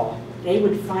call. They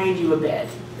would find you a bed.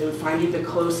 They would find you the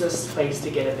closest place to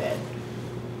get a bed.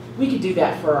 We could do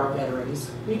that for our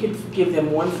veterans. We could give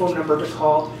them one phone number to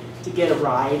call to get a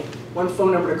ride, one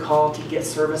phone number to call to get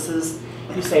services.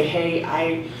 You say, hey,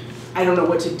 I don't know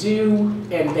what to do,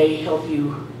 and they help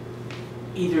you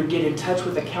either get in touch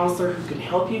with a counselor who can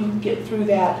help you get through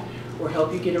that, or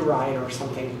help you get a ride or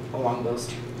something along those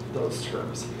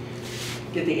terms.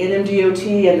 Get the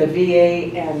NMDOT and the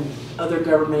VA and other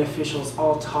government officials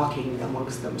all talking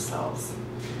amongst themselves.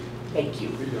 Thank you.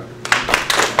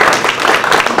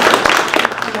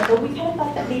 But we kind of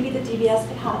thought that maybe the DVS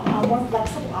could have more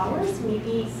flexible hours,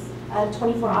 maybe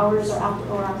 24 hours or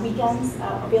on weekends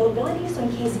availability. So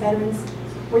in case veterans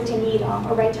were to need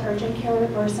a right to urgent care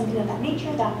or something of that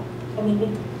nature, that, I mean,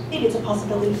 maybe it's a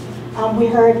possibility. We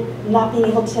heard not being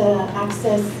able to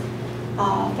access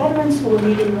veterans who were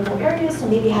maybe in remote areas, so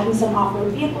maybe having some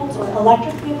off-road vehicles or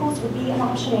electric vehicles would be an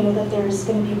option. I know that there's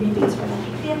going to be rebates for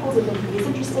electric vehicles if anybody is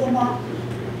interested in that.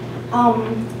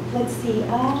 Let's see.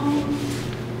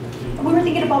 We were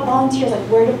thinking about volunteers, like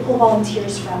where to pull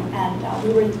volunteers from, and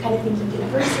we were kind of thinking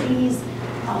universities.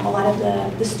 A lot of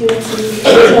the students need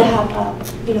to have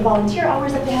volunteer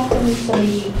hours that they have to meet, so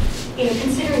maybe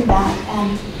considering that.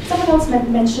 And someone else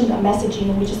mentioned messaging,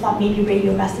 and we just thought maybe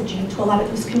radio messaging to a lot of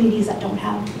those communities that don't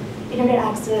have internet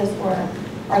access or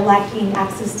are lacking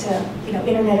access to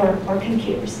internet or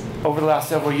computers. Over the last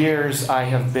several years, I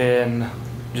have been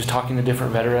just talking to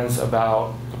different veterans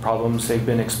about the problems they've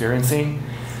been experiencing.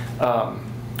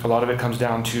 A lot of it comes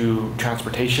down to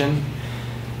transportation.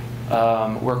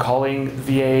 We're calling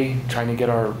VA, trying to get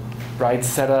our rides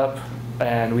set up,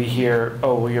 and we hear,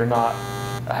 oh, well, you're not,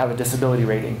 have a disability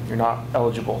rating, you're not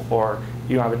eligible, or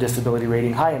you don't have a disability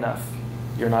rating high enough,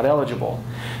 you're not eligible.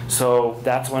 So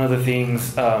that's one of the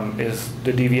things, is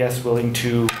the DVS willing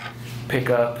to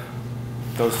pick up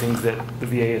those things that the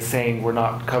VA is saying we're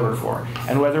not covered for.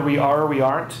 And whether we are or we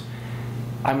aren't,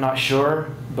 I'm not sure,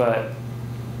 but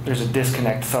there's a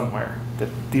disconnect somewhere, that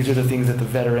these are the things that the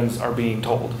veterans are being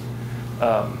told.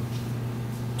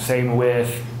 Same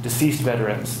with deceased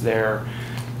veterans, their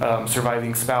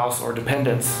surviving spouse or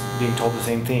dependents being told the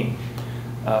same thing.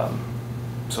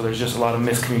 So there's just a lot of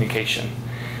miscommunication.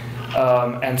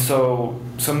 And so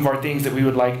some of our things that we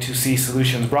would like to see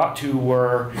solutions brought to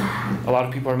were, a lot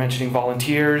of people are mentioning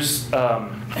volunteers, but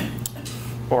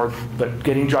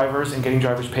getting drivers and getting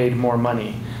drivers paid more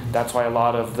money. That's why a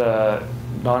lot of the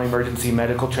non-emergency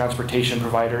medical transportation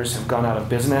providers have gone out of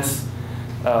business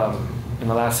in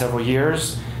the last several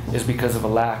years, is because of a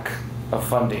lack of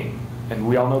funding. And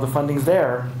we all know the funding's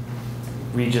there,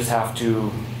 we just have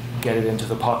to get it into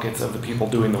the pockets of the people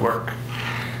doing the work.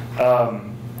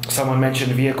 Someone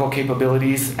mentioned vehicle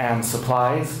capabilities and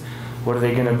supplies. What are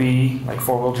they going to be, like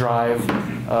four-wheel drive,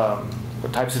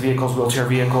 what types of vehicles, wheelchair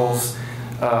vehicles,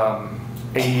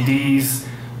 AEDs,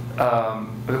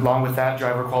 along with that,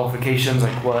 driver qualifications,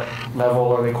 like what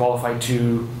level are they qualified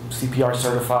to, CPR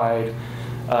certified,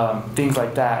 things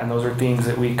like that. And those are things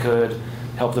that we could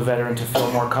help the veteran to feel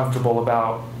more comfortable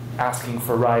about asking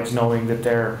for rides, knowing that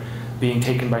they're being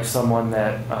taken by someone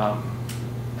that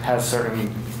has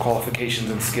certain qualifications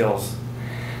and skills.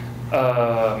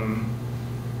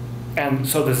 And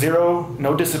so the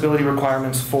no disability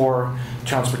requirements for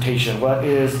transportation. What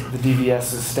is the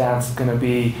DVS's stance going to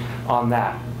be on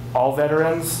that? All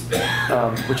veterans,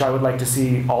 which I would like to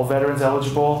see all veterans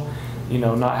eligible,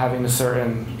 not having a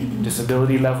certain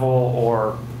disability level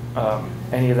or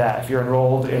any of that. If you're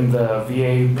enrolled in the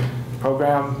VA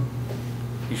program,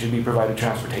 you should be provided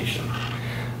transportation.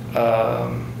 A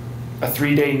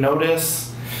 3-day notice.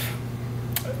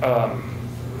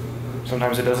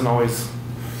 Sometimes it doesn't always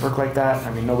work like that.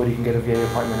 I mean, nobody can get a VA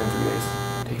appointment in 3 days.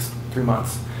 It takes 3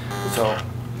 months. So,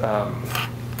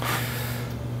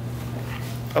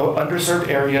 underserved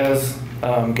areas,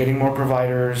 getting more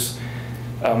providers.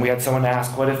 We had someone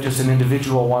ask, what if just an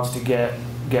individual wants to get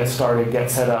started, get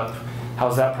set up?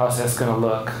 How's that process going to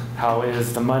look? How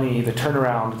is the money, the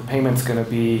turnaround, the payments going to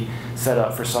be set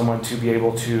up for someone to be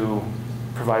able to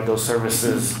provide those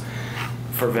services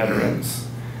for veterans?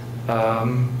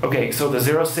 Okay, so the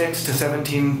 06 to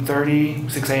 17:30,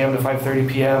 6 a.m. to 5:30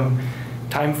 p.m.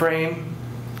 time frame.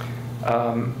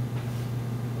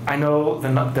 I know the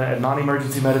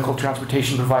non-emergency medical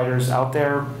transportation providers out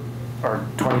there are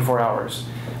 24 hours.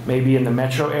 Maybe in the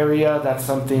metro area, that's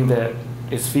something that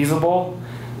is feasible,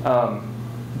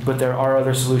 but there are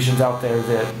other solutions out there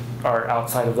that are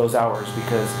outside of those hours,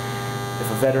 because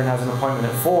if a veteran has an appointment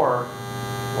at 4,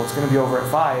 well, it's going to be over at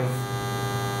 5,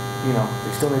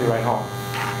 they still need to ride home.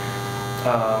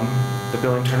 The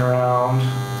billing turnaround,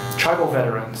 tribal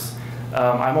veterans.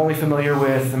 I'm only familiar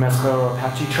with the Mescalero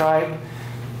Apache tribe.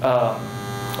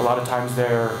 A lot of times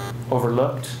they're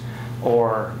overlooked,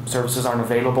 or services aren't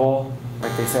available,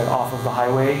 like they said, off of the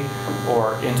highway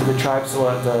or into the tribe. So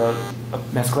what the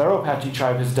Mescalero Apache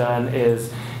tribe has done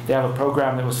is they have a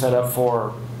program that was set up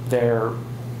for their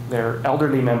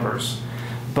elderly members.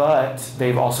 But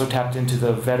they've also tapped into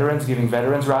the veterans, giving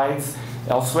veterans rides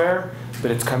elsewhere,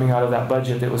 but it's coming out of that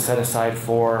budget that was set aside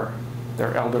for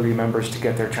their elderly members to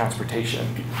get their transportation.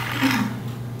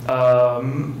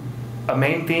 A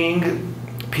main thing,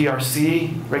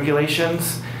 PRC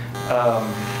regulations,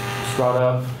 was brought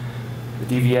up,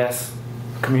 the DVS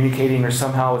communicating or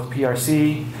somehow with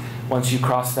PRC. Once you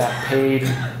cross that paid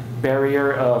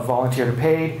barrier of volunteer to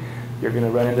paid, you're going to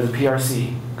run into the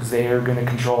PRC because they are going to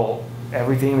control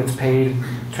everything that's paid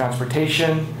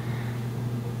transportation,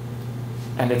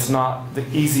 and it's not the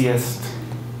easiest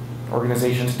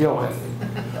organization to deal with.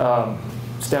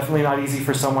 It's definitely not easy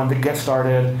for someone to get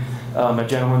started. A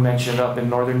gentleman mentioned up in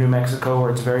northern New Mexico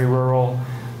where it's very rural,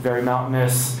 very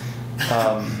mountainous,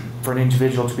 for an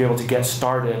individual to be able to get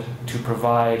started to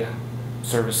provide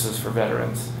services for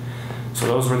veterans. So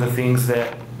those were the things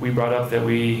that we brought up that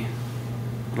we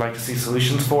would like to see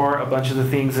solutions for. A bunch of the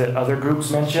things that other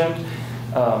groups mentioned,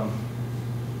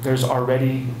 there's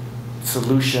already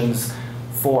solutions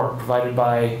for, provided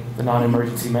by the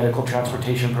non-emergency medical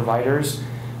transportation providers.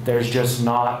 There's just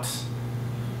not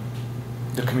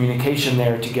the communication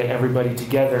there to get everybody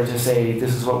together to say,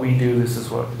 this is what we do, this is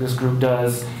what this group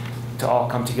does, to all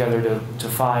come together to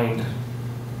find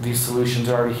these solutions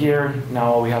are already here.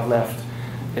 Now all we have left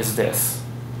is this.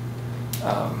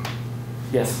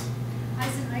 Yes? I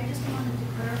just wanted to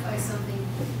clarify something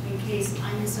in case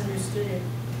I misunderstood it,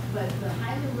 but the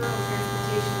Highway Rural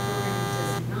Transportation Program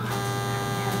does not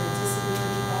have a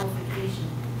disability qualification.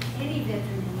 Any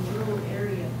veteran in the rural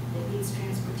area that needs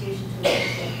transportation to a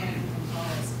medical appointment can call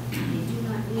us. They do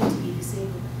not need to be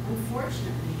disabled.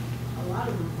 Unfortunately, a lot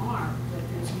of them are, but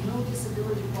there's no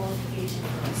disability qualification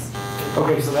for us.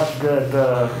 Okay, so that's good.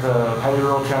 The Highway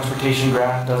Rural Transportation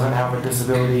Grant doesn't have a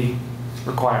disability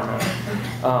requirement.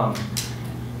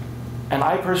 And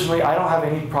I personally, I don't have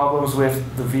any problems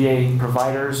with the VA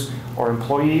providers or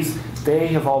employees. They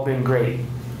have all been great.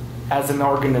 As an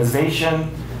organization,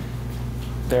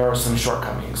 there are some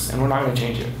shortcomings, and we're not going to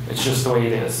change it. It's just the way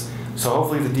it is. So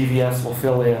hopefully the DVS will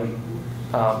fill in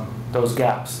those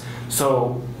gaps.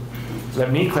 So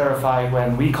let me clarify,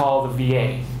 when we call the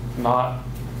VA, not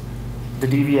the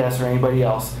DVS or anybody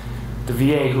else, the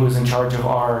VA who is in charge of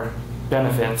our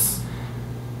benefits,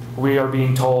 we are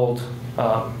being told,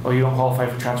 oh, you don't qualify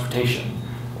for transportation,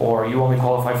 or you only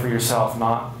qualify for yourself,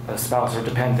 not a spouse or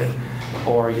dependent,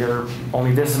 or you're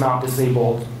only this amount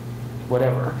disabled,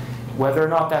 whatever. Whether or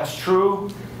not that's true,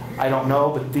 I don't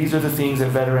know, but these are the things that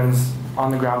veterans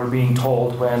on the ground are being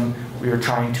told when we are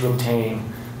trying to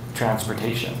obtain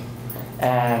transportation.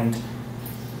 And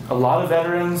a lot of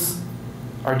veterans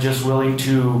are just willing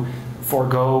to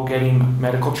forego getting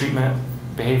medical treatment,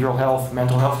 behavioral health,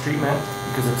 mental health treatment,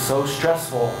 because it's so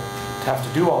stressful to have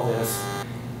to do all this.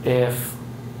 If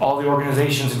all the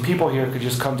organizations and people here could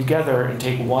just come together and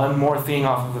take one more thing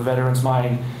off of the veteran's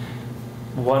mind,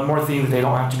 one more thing that they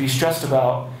don't have to be stressed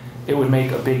about, it would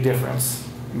make a big difference.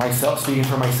 Myself, speaking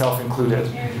for myself included.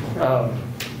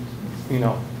 You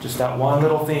know, just that one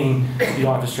little thing you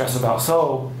don't have to stress about.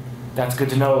 So that's good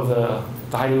to know.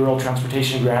 The Highway Rural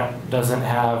Transportation Grant doesn't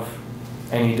have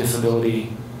any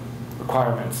disability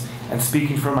requirements. And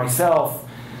speaking for myself,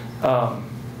 I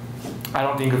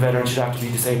don't think a veteran should have to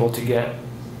be disabled to get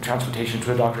transportation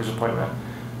to a doctor's appointment.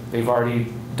 They've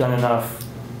already done enough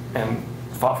and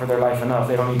fought for their life enough.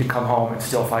 They don't need to come home and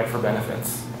still fight for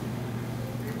benefits.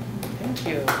 Thank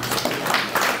you.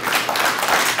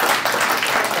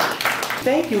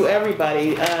 Thank you,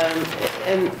 everybody.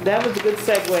 And that was a good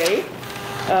segue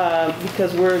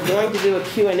because we're going to do a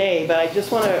Q&A, but I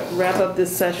just want to wrap up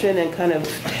this session and kind of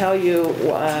tell you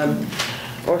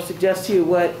or suggest to you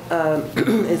what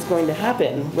is going to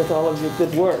happen with all of your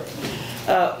good work.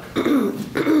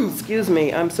 Excuse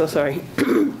me, I'm so sorry.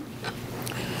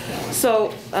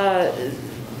 So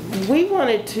we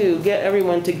wanted to get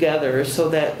everyone together so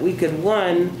that we could,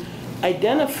 one,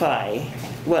 identify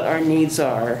what our needs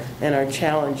are and our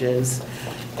challenges,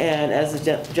 and as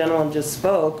the gentleman just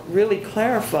spoke, really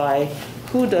clarify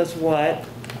who does what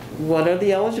are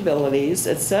the eligibilities,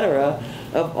 etc.,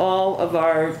 of all of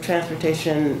our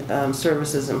transportation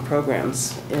services and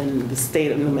programs in the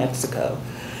state of New Mexico.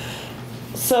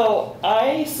 So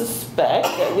I suspect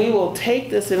that we will take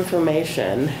this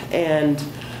information, and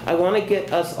I want to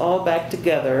get us all back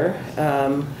together,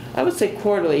 I would say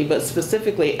quarterly, but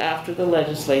specifically after the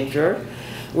legislature,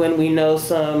 when we know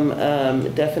some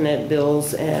definite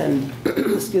bills and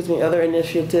excuse me, other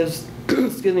initiatives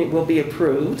excuse me, will be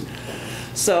approved.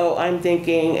 So I'm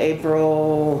thinking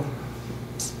April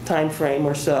time frame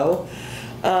or so.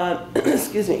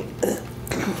 Excuse me.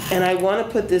 And I want to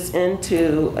put this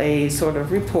into a sort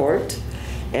of report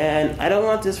And I don't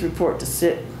want this report to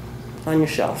sit on your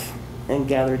shelf and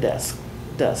gather dust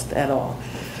at all.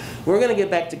 We're going to get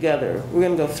back together. We're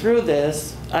going to go through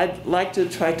this. I'd like to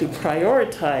try to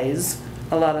prioritize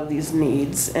a lot of these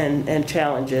needs and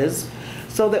challenges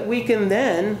so that we can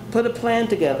then put a plan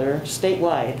together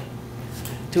statewide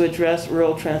to address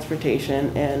rural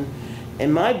transportation. And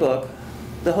in my book,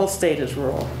 the whole state is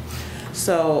rural.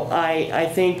 So I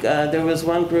think there was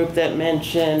one group that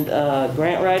mentioned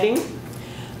grant writing.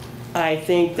 I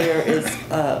think there is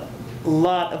a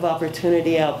lot of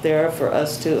opportunity out there for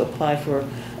us to apply for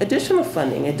additional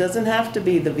funding. It doesn't have to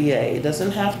be the VA. It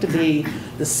doesn't have to be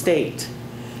the state.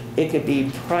 It could be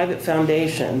private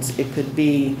foundations. It could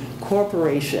be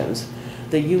corporations,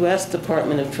 the U.S.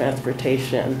 Department of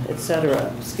Transportation, et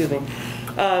cetera. Excuse me.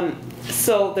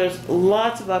 So there's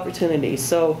lots of opportunities.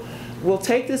 So we'll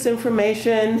take this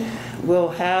information. We'll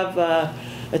have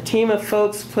a team of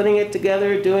folks putting it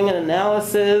together, doing an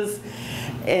analysis,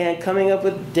 and coming up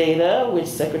with data, which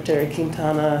Secretary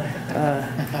Quintana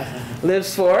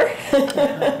lives for.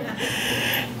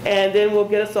 And then we'll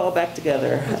get us all back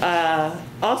together.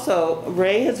 Also,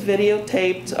 Ray has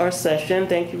videotaped our session.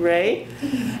 Thank you, Ray.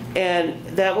 And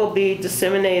that will be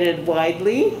disseminated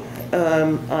widely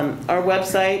on our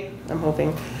website, I'm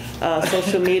hoping,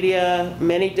 social media,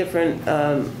 many different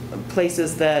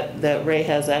places that Ray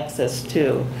has access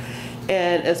to.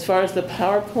 And as far as the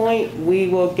PowerPoint, we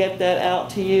will get that out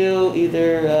to you,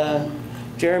 either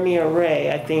Jeremy or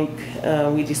Ray, I think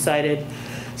we decided.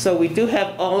 So we do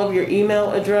have all of your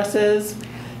email addresses,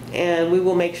 and we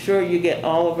will make sure you get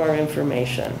all of our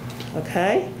information,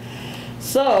 okay?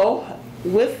 So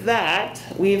with that,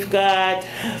 we've got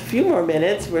a few more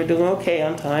minutes. We're doing okay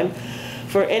on time.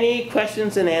 For any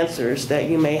questions and answers that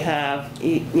you may have,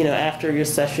 after your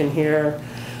session here,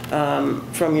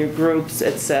 from your groups,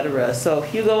 etc. So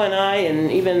Hugo and I,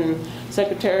 and even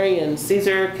Secretary and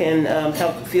Caesar can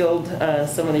help field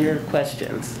some of your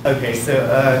questions. Okay, so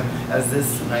as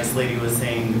this nice lady was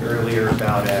saying earlier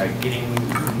about getting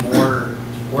more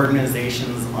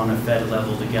organizations on a Fed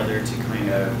level together to kind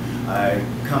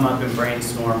of come up and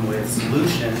brainstorm with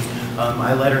solutions,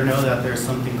 I let her know that there's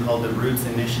something called the Roots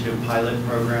Initiative Pilot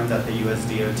Program that the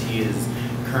USDOT is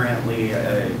currently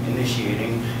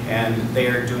initiating, and they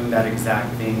are doing that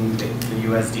exact thing. The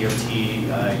USDOT,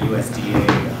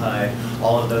 USDA, HUD,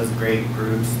 all of those great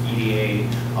groups, EDA,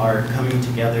 are coming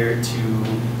together to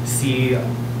see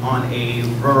on a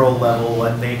rural level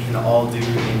what they can all do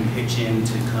and pitch in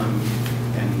to come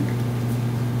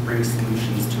and bring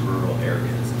solutions to rural areas.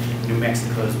 New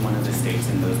Mexico is one of the states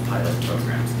in those pilot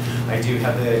programs. I do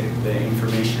have the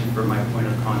information for my point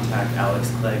of contact, Alex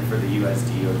Clegg, for the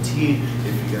USDOT.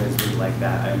 If you guys would like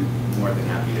that, I'm more than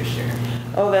happy to share.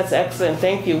 Oh, that's excellent.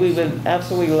 Thank you. We would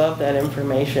absolutely love that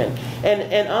information.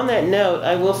 And on that note,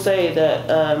 I will say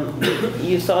that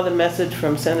you saw the message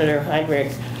from Senator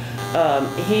Heinrich.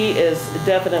 He is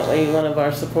definitely one of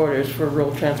our supporters for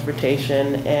rural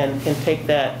transportation and can take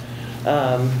that,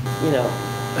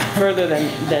 further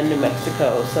than New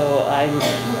Mexico. So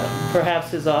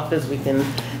perhaps his office we can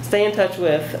stay in touch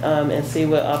with and see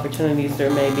what opportunities there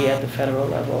may be at the federal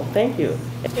level. Thank you.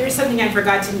 There's something I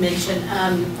forgot to mention.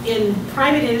 In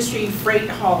private industry freight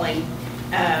hauling,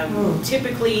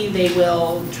 typically they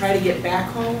will try to get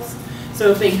backhauls.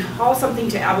 So if they haul something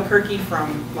to Albuquerque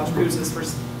from Las Cruces,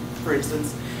 for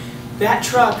instance, that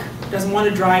truck doesn't want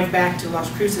to drive back to Las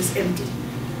Cruces empty.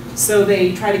 So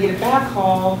they try to get a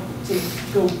backhaul to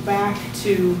go back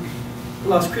to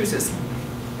Las Cruces.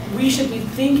 We should be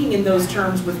thinking in those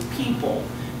terms with people,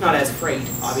 not as freight,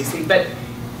 obviously, but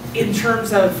in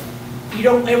terms of you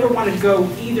don't ever want to go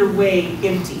either way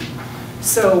empty.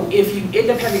 So if you end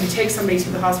up having to take somebody to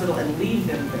the hospital and leave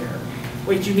them there,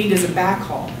 what you need is a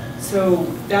backhaul. So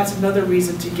that's another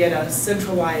reason to get a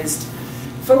centralized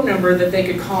phone number that they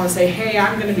could call and say, hey,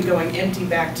 I'm going to be going empty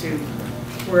back to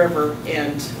wherever,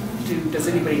 and does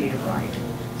anybody need a ride?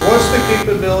 What's the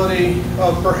capability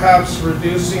of perhaps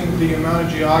reducing the amount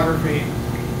of geography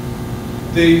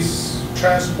these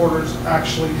transporters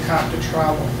actually have to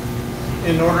travel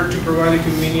in order to provide a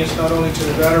convenience not only to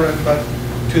the veteran but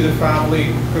to the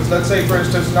family? Because let's say, for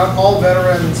instance, not all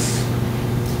veterans,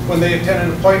 when they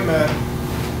attend an appointment,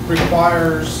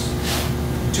 requires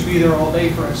to be there all day,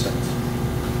 for instance.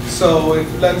 So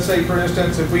if, let's say, for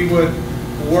instance, if we would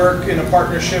work in a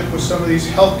partnership with some of these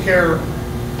healthcare,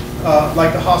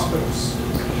 like the hospitals,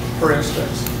 for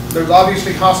instance. There's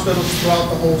obviously hospitals throughout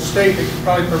the whole state that can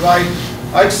probably provide,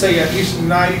 I'd say, at least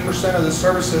 90% of the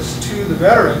services to the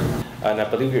veteran. And I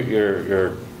believe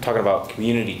you're talking about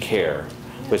community care,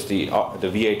 which the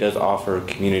VA does offer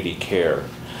community care.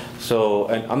 So,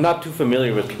 and I'm not too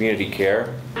familiar with community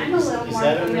care. I'm a little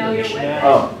more familiar with it.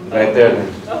 Oh, right there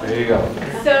then. There you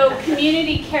go. So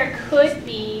community care could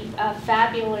be a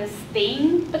fabulous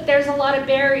thing, but there's a lot of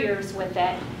barriers with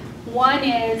it. One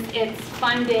is it's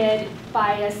funded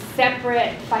by a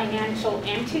separate financial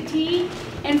entity,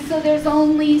 and so there's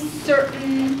only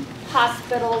certain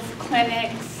hospitals,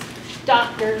 clinics,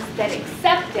 doctors that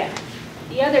accept it.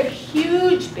 The other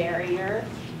huge barrier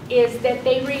is that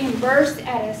they reimburse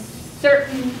at a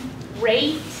certain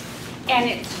rate, and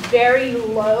it's very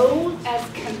low as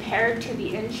compared to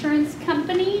the insurance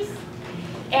companies.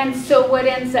 And so what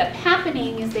ends up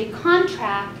happening is they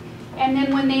contract, and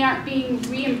then when they aren't being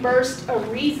reimbursed a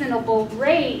reasonable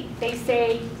rate, they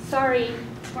say, sorry,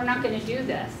 we're not going to do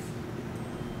this.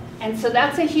 And so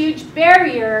that's a huge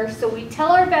barrier. So we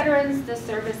tell our veterans the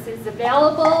service is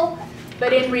available,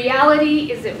 but in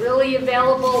reality, is it really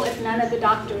available if none of the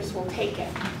doctors will take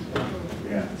it?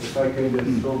 Yeah, if I can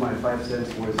just throw my 5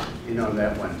 cents worth in on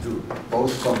that one too.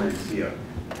 Both comments here.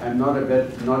 I'm not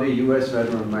a U.S.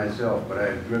 veteran myself, but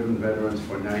I've driven veterans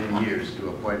for 9 years to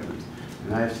appointments,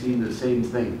 and I've seen the same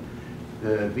thing.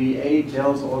 The VA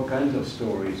tells all kinds of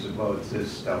stories about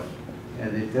this stuff,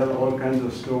 and they tell all kinds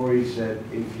of stories that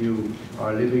if you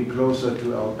are living closer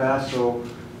to El Paso,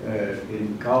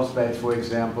 in Carlsbad, for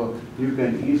example, you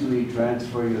can easily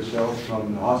transfer yourself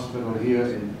from the hospital here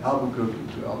in Albuquerque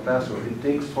to El Paso. It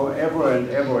takes forever and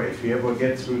ever if you ever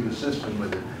get through the system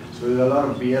with it. So there's a lot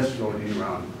of BS floating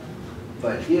around.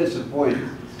 But here's the point,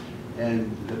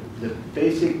 and the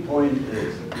basic point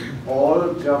is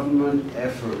all government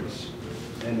efforts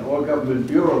and all government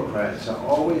bureaucrats are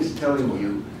always telling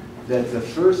you that the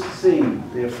first thing,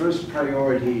 their first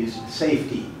priority is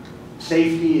safety.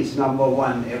 Safety is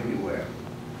 #1 everywhere.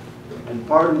 And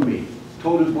pardon me,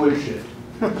 total bullshit.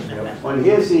 And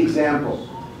here's the example.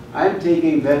 I'm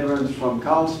taking veterans from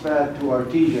Carlsbad to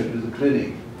Artesia to the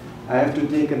clinic. I have to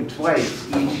take them twice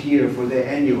each year for their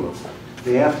annual.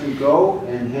 They have to go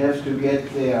and have to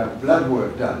get their blood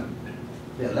work done,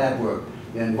 their lab work.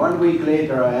 And 1 week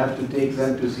later, I have to take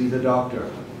them to see the doctor.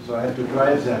 So I have to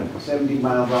drive them a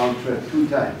 70-mile round trip 2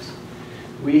 times.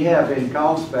 We have in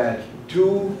Carlsbad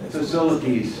 2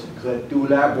 facilities that do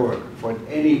lab work for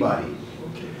anybody.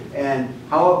 And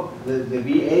how the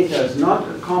VA does not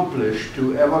accomplish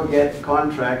to ever get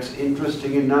contracts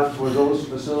interesting enough for those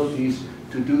facilities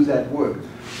to do that work.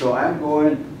 So I'm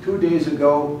going, 2 days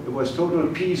ago, it was total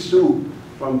pea soup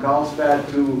from Carlsbad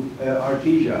to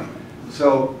Artesia.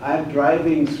 So I'm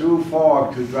driving through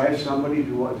fog to drive somebody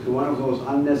to one of those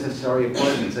unnecessary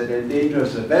appointments that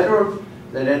endangers a veteran,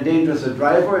 that endangers a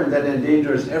driver, and that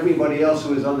endangers everybody else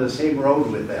who is on the same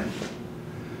road with them.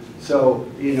 So,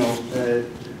 you know,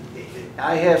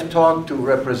 I have talked to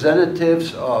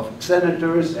representatives of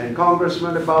senators and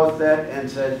congressmen about that and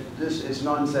said, this is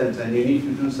nonsense and you need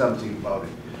to do something about it.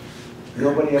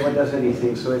 Nobody ever does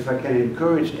anything, so if I can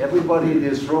encourage everybody in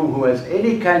this room who has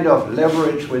any kind of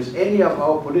leverage with any of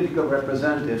our political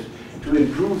representatives to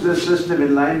improve the system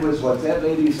in line with what that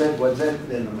lady said, what that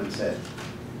gentleman said.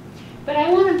 But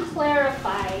I want to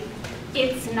clarify,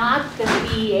 it's not the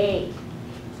VA.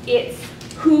 It's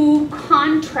who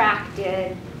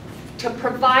contracted to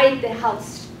provide the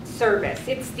health service.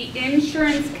 It's the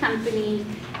insurance company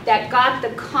that got the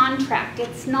contract.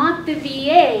 It's not the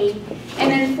VA.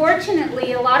 And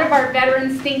unfortunately, a lot of our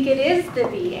veterans think it is the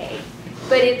VA,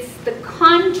 but it's the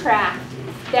contract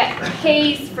that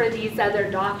pays for these other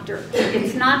doctors.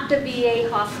 It's not the VA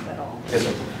hospital.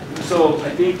 So I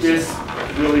think this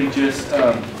really just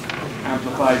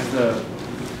amplifies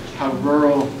how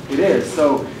rural it is.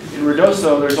 So in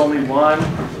Ruidoso, there's only one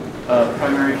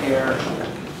primary care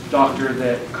doctor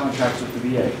that contracts with the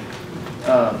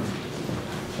VA.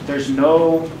 There's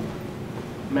no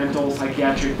mental,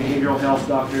 psychiatric, behavioral health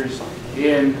doctors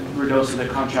in Ruidoso that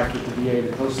contract with the VA.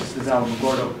 The closest is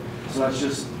Albuquerque. So that's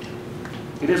just,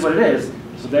 it is what it is.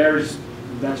 So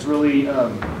that's really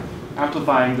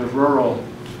amplifying the rural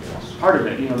part of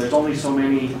it. You know, there's only so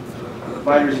many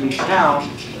providers in each town.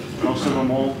 Most of them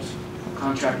won't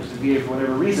contract with the VA for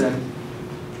whatever reason.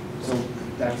 So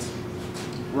that's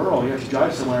rural. You have to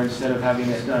drive somewhere instead of having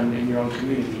it done in your own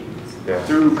community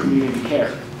through community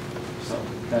care. So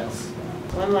that's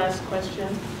one last question.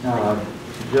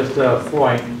 Just a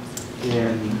point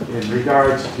in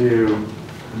regards to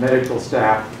medical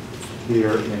staff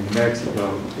here in New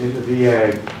Mexico. In the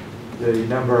VA, the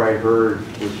number I heard,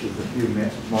 which was a few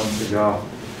months ago,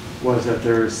 was that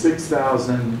there are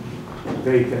 6,000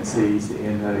 vacancies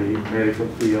in the medical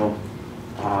field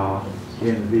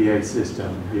in the VA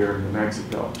system here in New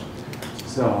Mexico.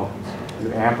 So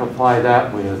you amplify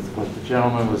that with what the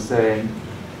gentleman was saying,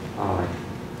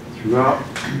 throughout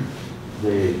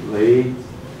the league.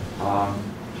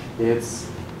 It's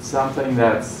something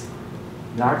that's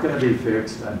not going to be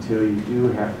fixed until you do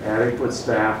have adequate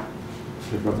staff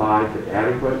to provide the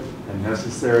adequate and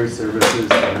necessary services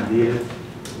that are needed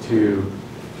to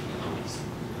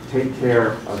take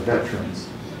care of veterans.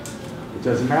 It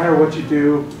doesn't matter what you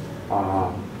do,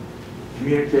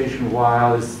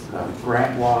 communication-wise,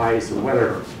 grant-wise, or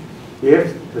whatever.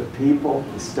 If the people,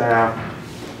 the staff,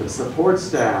 the support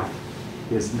staff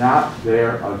is not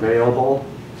there available,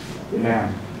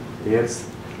 then it's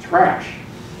trash,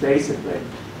 basically.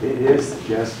 It is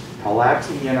just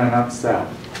collapsing in on itself.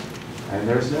 And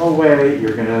there's no way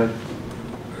you're going to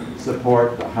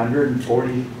support the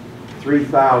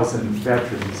 143,000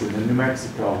 veterans in New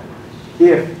Mexico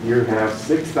if you have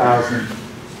 6,000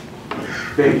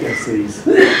 vacancies.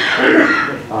 You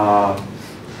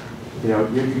know,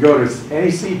 you can go to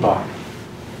any CBOC,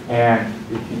 and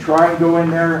if you try and go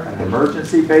in there on an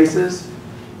emergency basis,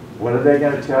 what are they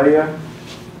going to tell you?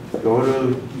 Go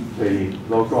to the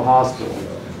local hospital.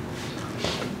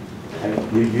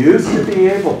 And you used to be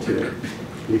able to,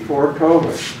 before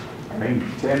COVID, I mean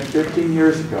 10, 15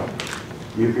 years ago,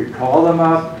 you could call them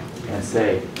up and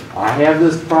say, I have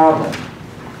this problem.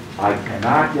 I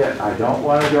don't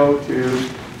want to go to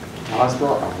the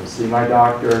hospital, I will see my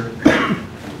doctor.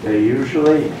 They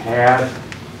usually had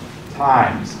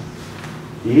times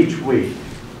each week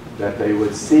that they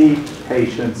would see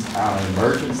patients on an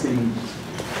emergency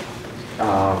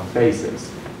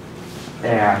basis.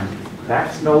 And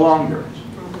that's no longer.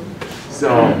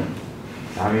 So,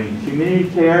 I mean, community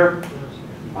care,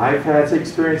 I've had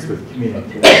experience with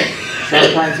community care.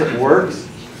 Sometimes it works,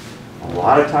 a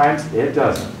lot of times it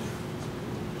doesn't.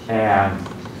 And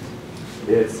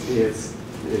it's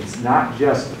not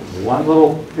just one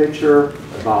little picture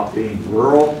about being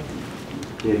rural.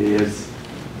 It is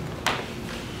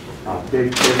a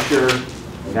big picture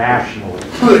nationally.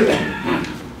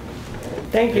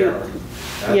 Thank you.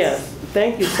 Yes,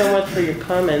 thank you so much for your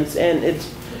comments. And it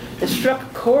struck a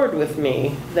chord with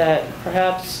me that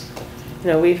perhaps, you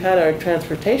know, we've had our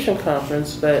transportation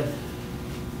conference, but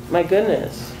my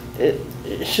goodness,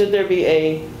 should there be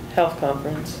a health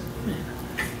conference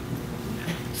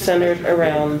centered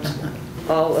around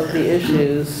all of the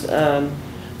issues that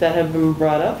have been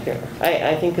brought up here?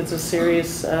 I think it's a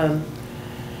serious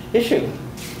issue.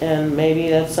 And maybe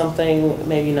that's something,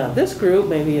 maybe not this group,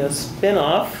 maybe a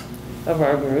spin-off of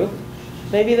our group.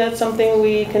 Maybe that's something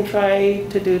we can try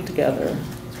to do together.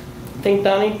 Think,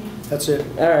 Donnie? That's it.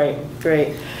 All right,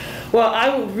 great. Well,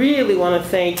 I really want to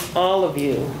thank all of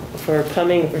you for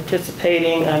coming and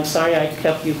participating. I'm sorry I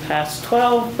kept you past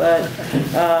 12, but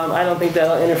I don't think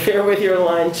that'll interfere with your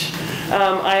lunch.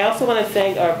 I also want to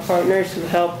thank our partners who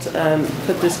helped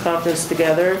put this conference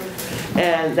together.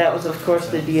 And that was, of course,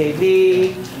 the DAV,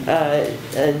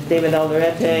 David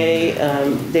Alderete,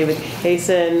 David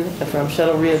Cason from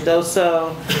Shuttle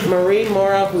Ruidoso, Marie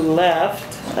Mora, who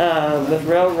left with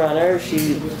Rail Runner.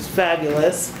 She's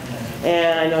fabulous.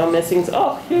 And I know I'm missing,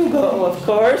 Hugo, of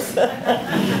course.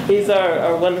 He's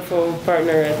our wonderful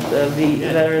partner at the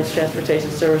Veterans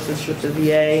Transportation Services with the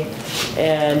VA,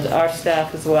 and our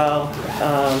staff as well.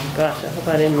 Gosh, I hope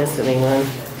I didn't miss anyone.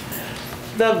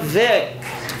 The VIC.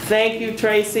 Thank you,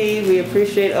 Tracy. We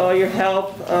appreciate all your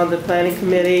help on the planning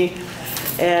committee.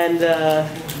 And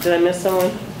did I miss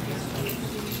someone?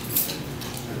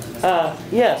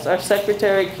 Yes, our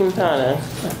secretary, Quintana.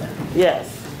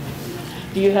 Yes.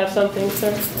 Do you have something,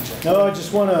 sir? No, I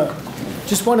just want to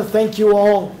thank you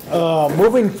all.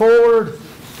 Moving forward,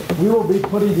 we will be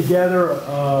putting together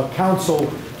a council,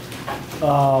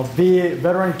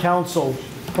 veteran council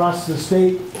across the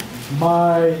state.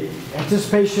 My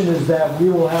anticipation is that we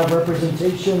will have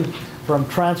representation from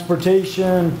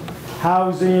transportation,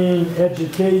 housing,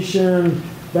 education,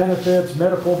 benefits,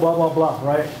 medical, blah, blah, blah,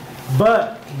 right?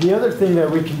 But the other thing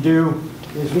that we can do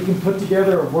is we can put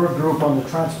together a work group on the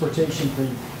transportation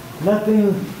thing.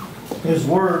 Nothing is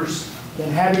worse than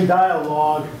having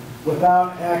dialogue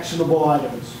without actionable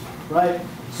items, right?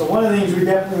 So one of the things we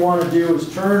definitely want to do is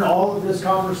turn all of this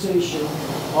conversation,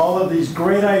 all of these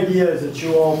great ideas that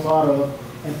you all thought of,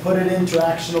 and put it into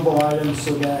actionable items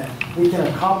so that we can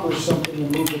accomplish something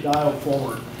and move the dial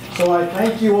forward. So I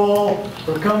thank you all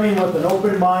for coming with an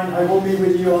open mind. I will meet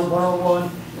with you on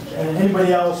one-on-one. And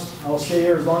anybody else, I'll stay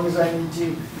here as long as I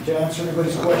need to answer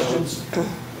anybody's questions.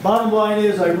 Bottom line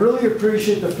is, I really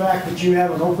appreciate the fact that you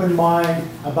have an open mind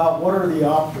about what are the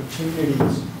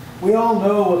opportunities. We all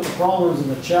know what the problems and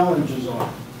the challenges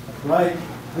are, right?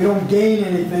 We don't gain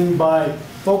anything by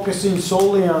focusing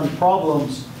solely on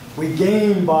problems. We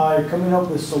gain by coming up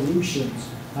with solutions.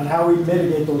 on how we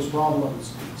mitigate those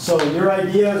problems. So your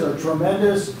ideas are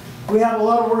tremendous. We have a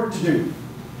lot of work to do.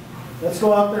 Let's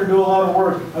go out there and do a lot of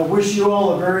work. I wish you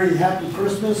all a very happy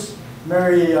Christmas,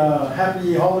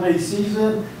 happy holiday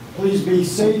season. Please be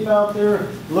safe out there.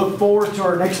 Look forward to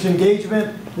our next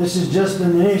engagement. This is just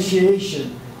an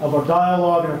initiation of a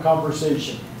dialogue and a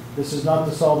conversation. This is not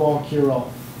the solve all and cure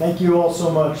all. Thank you all so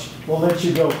much. We'll let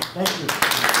you go. Thank you.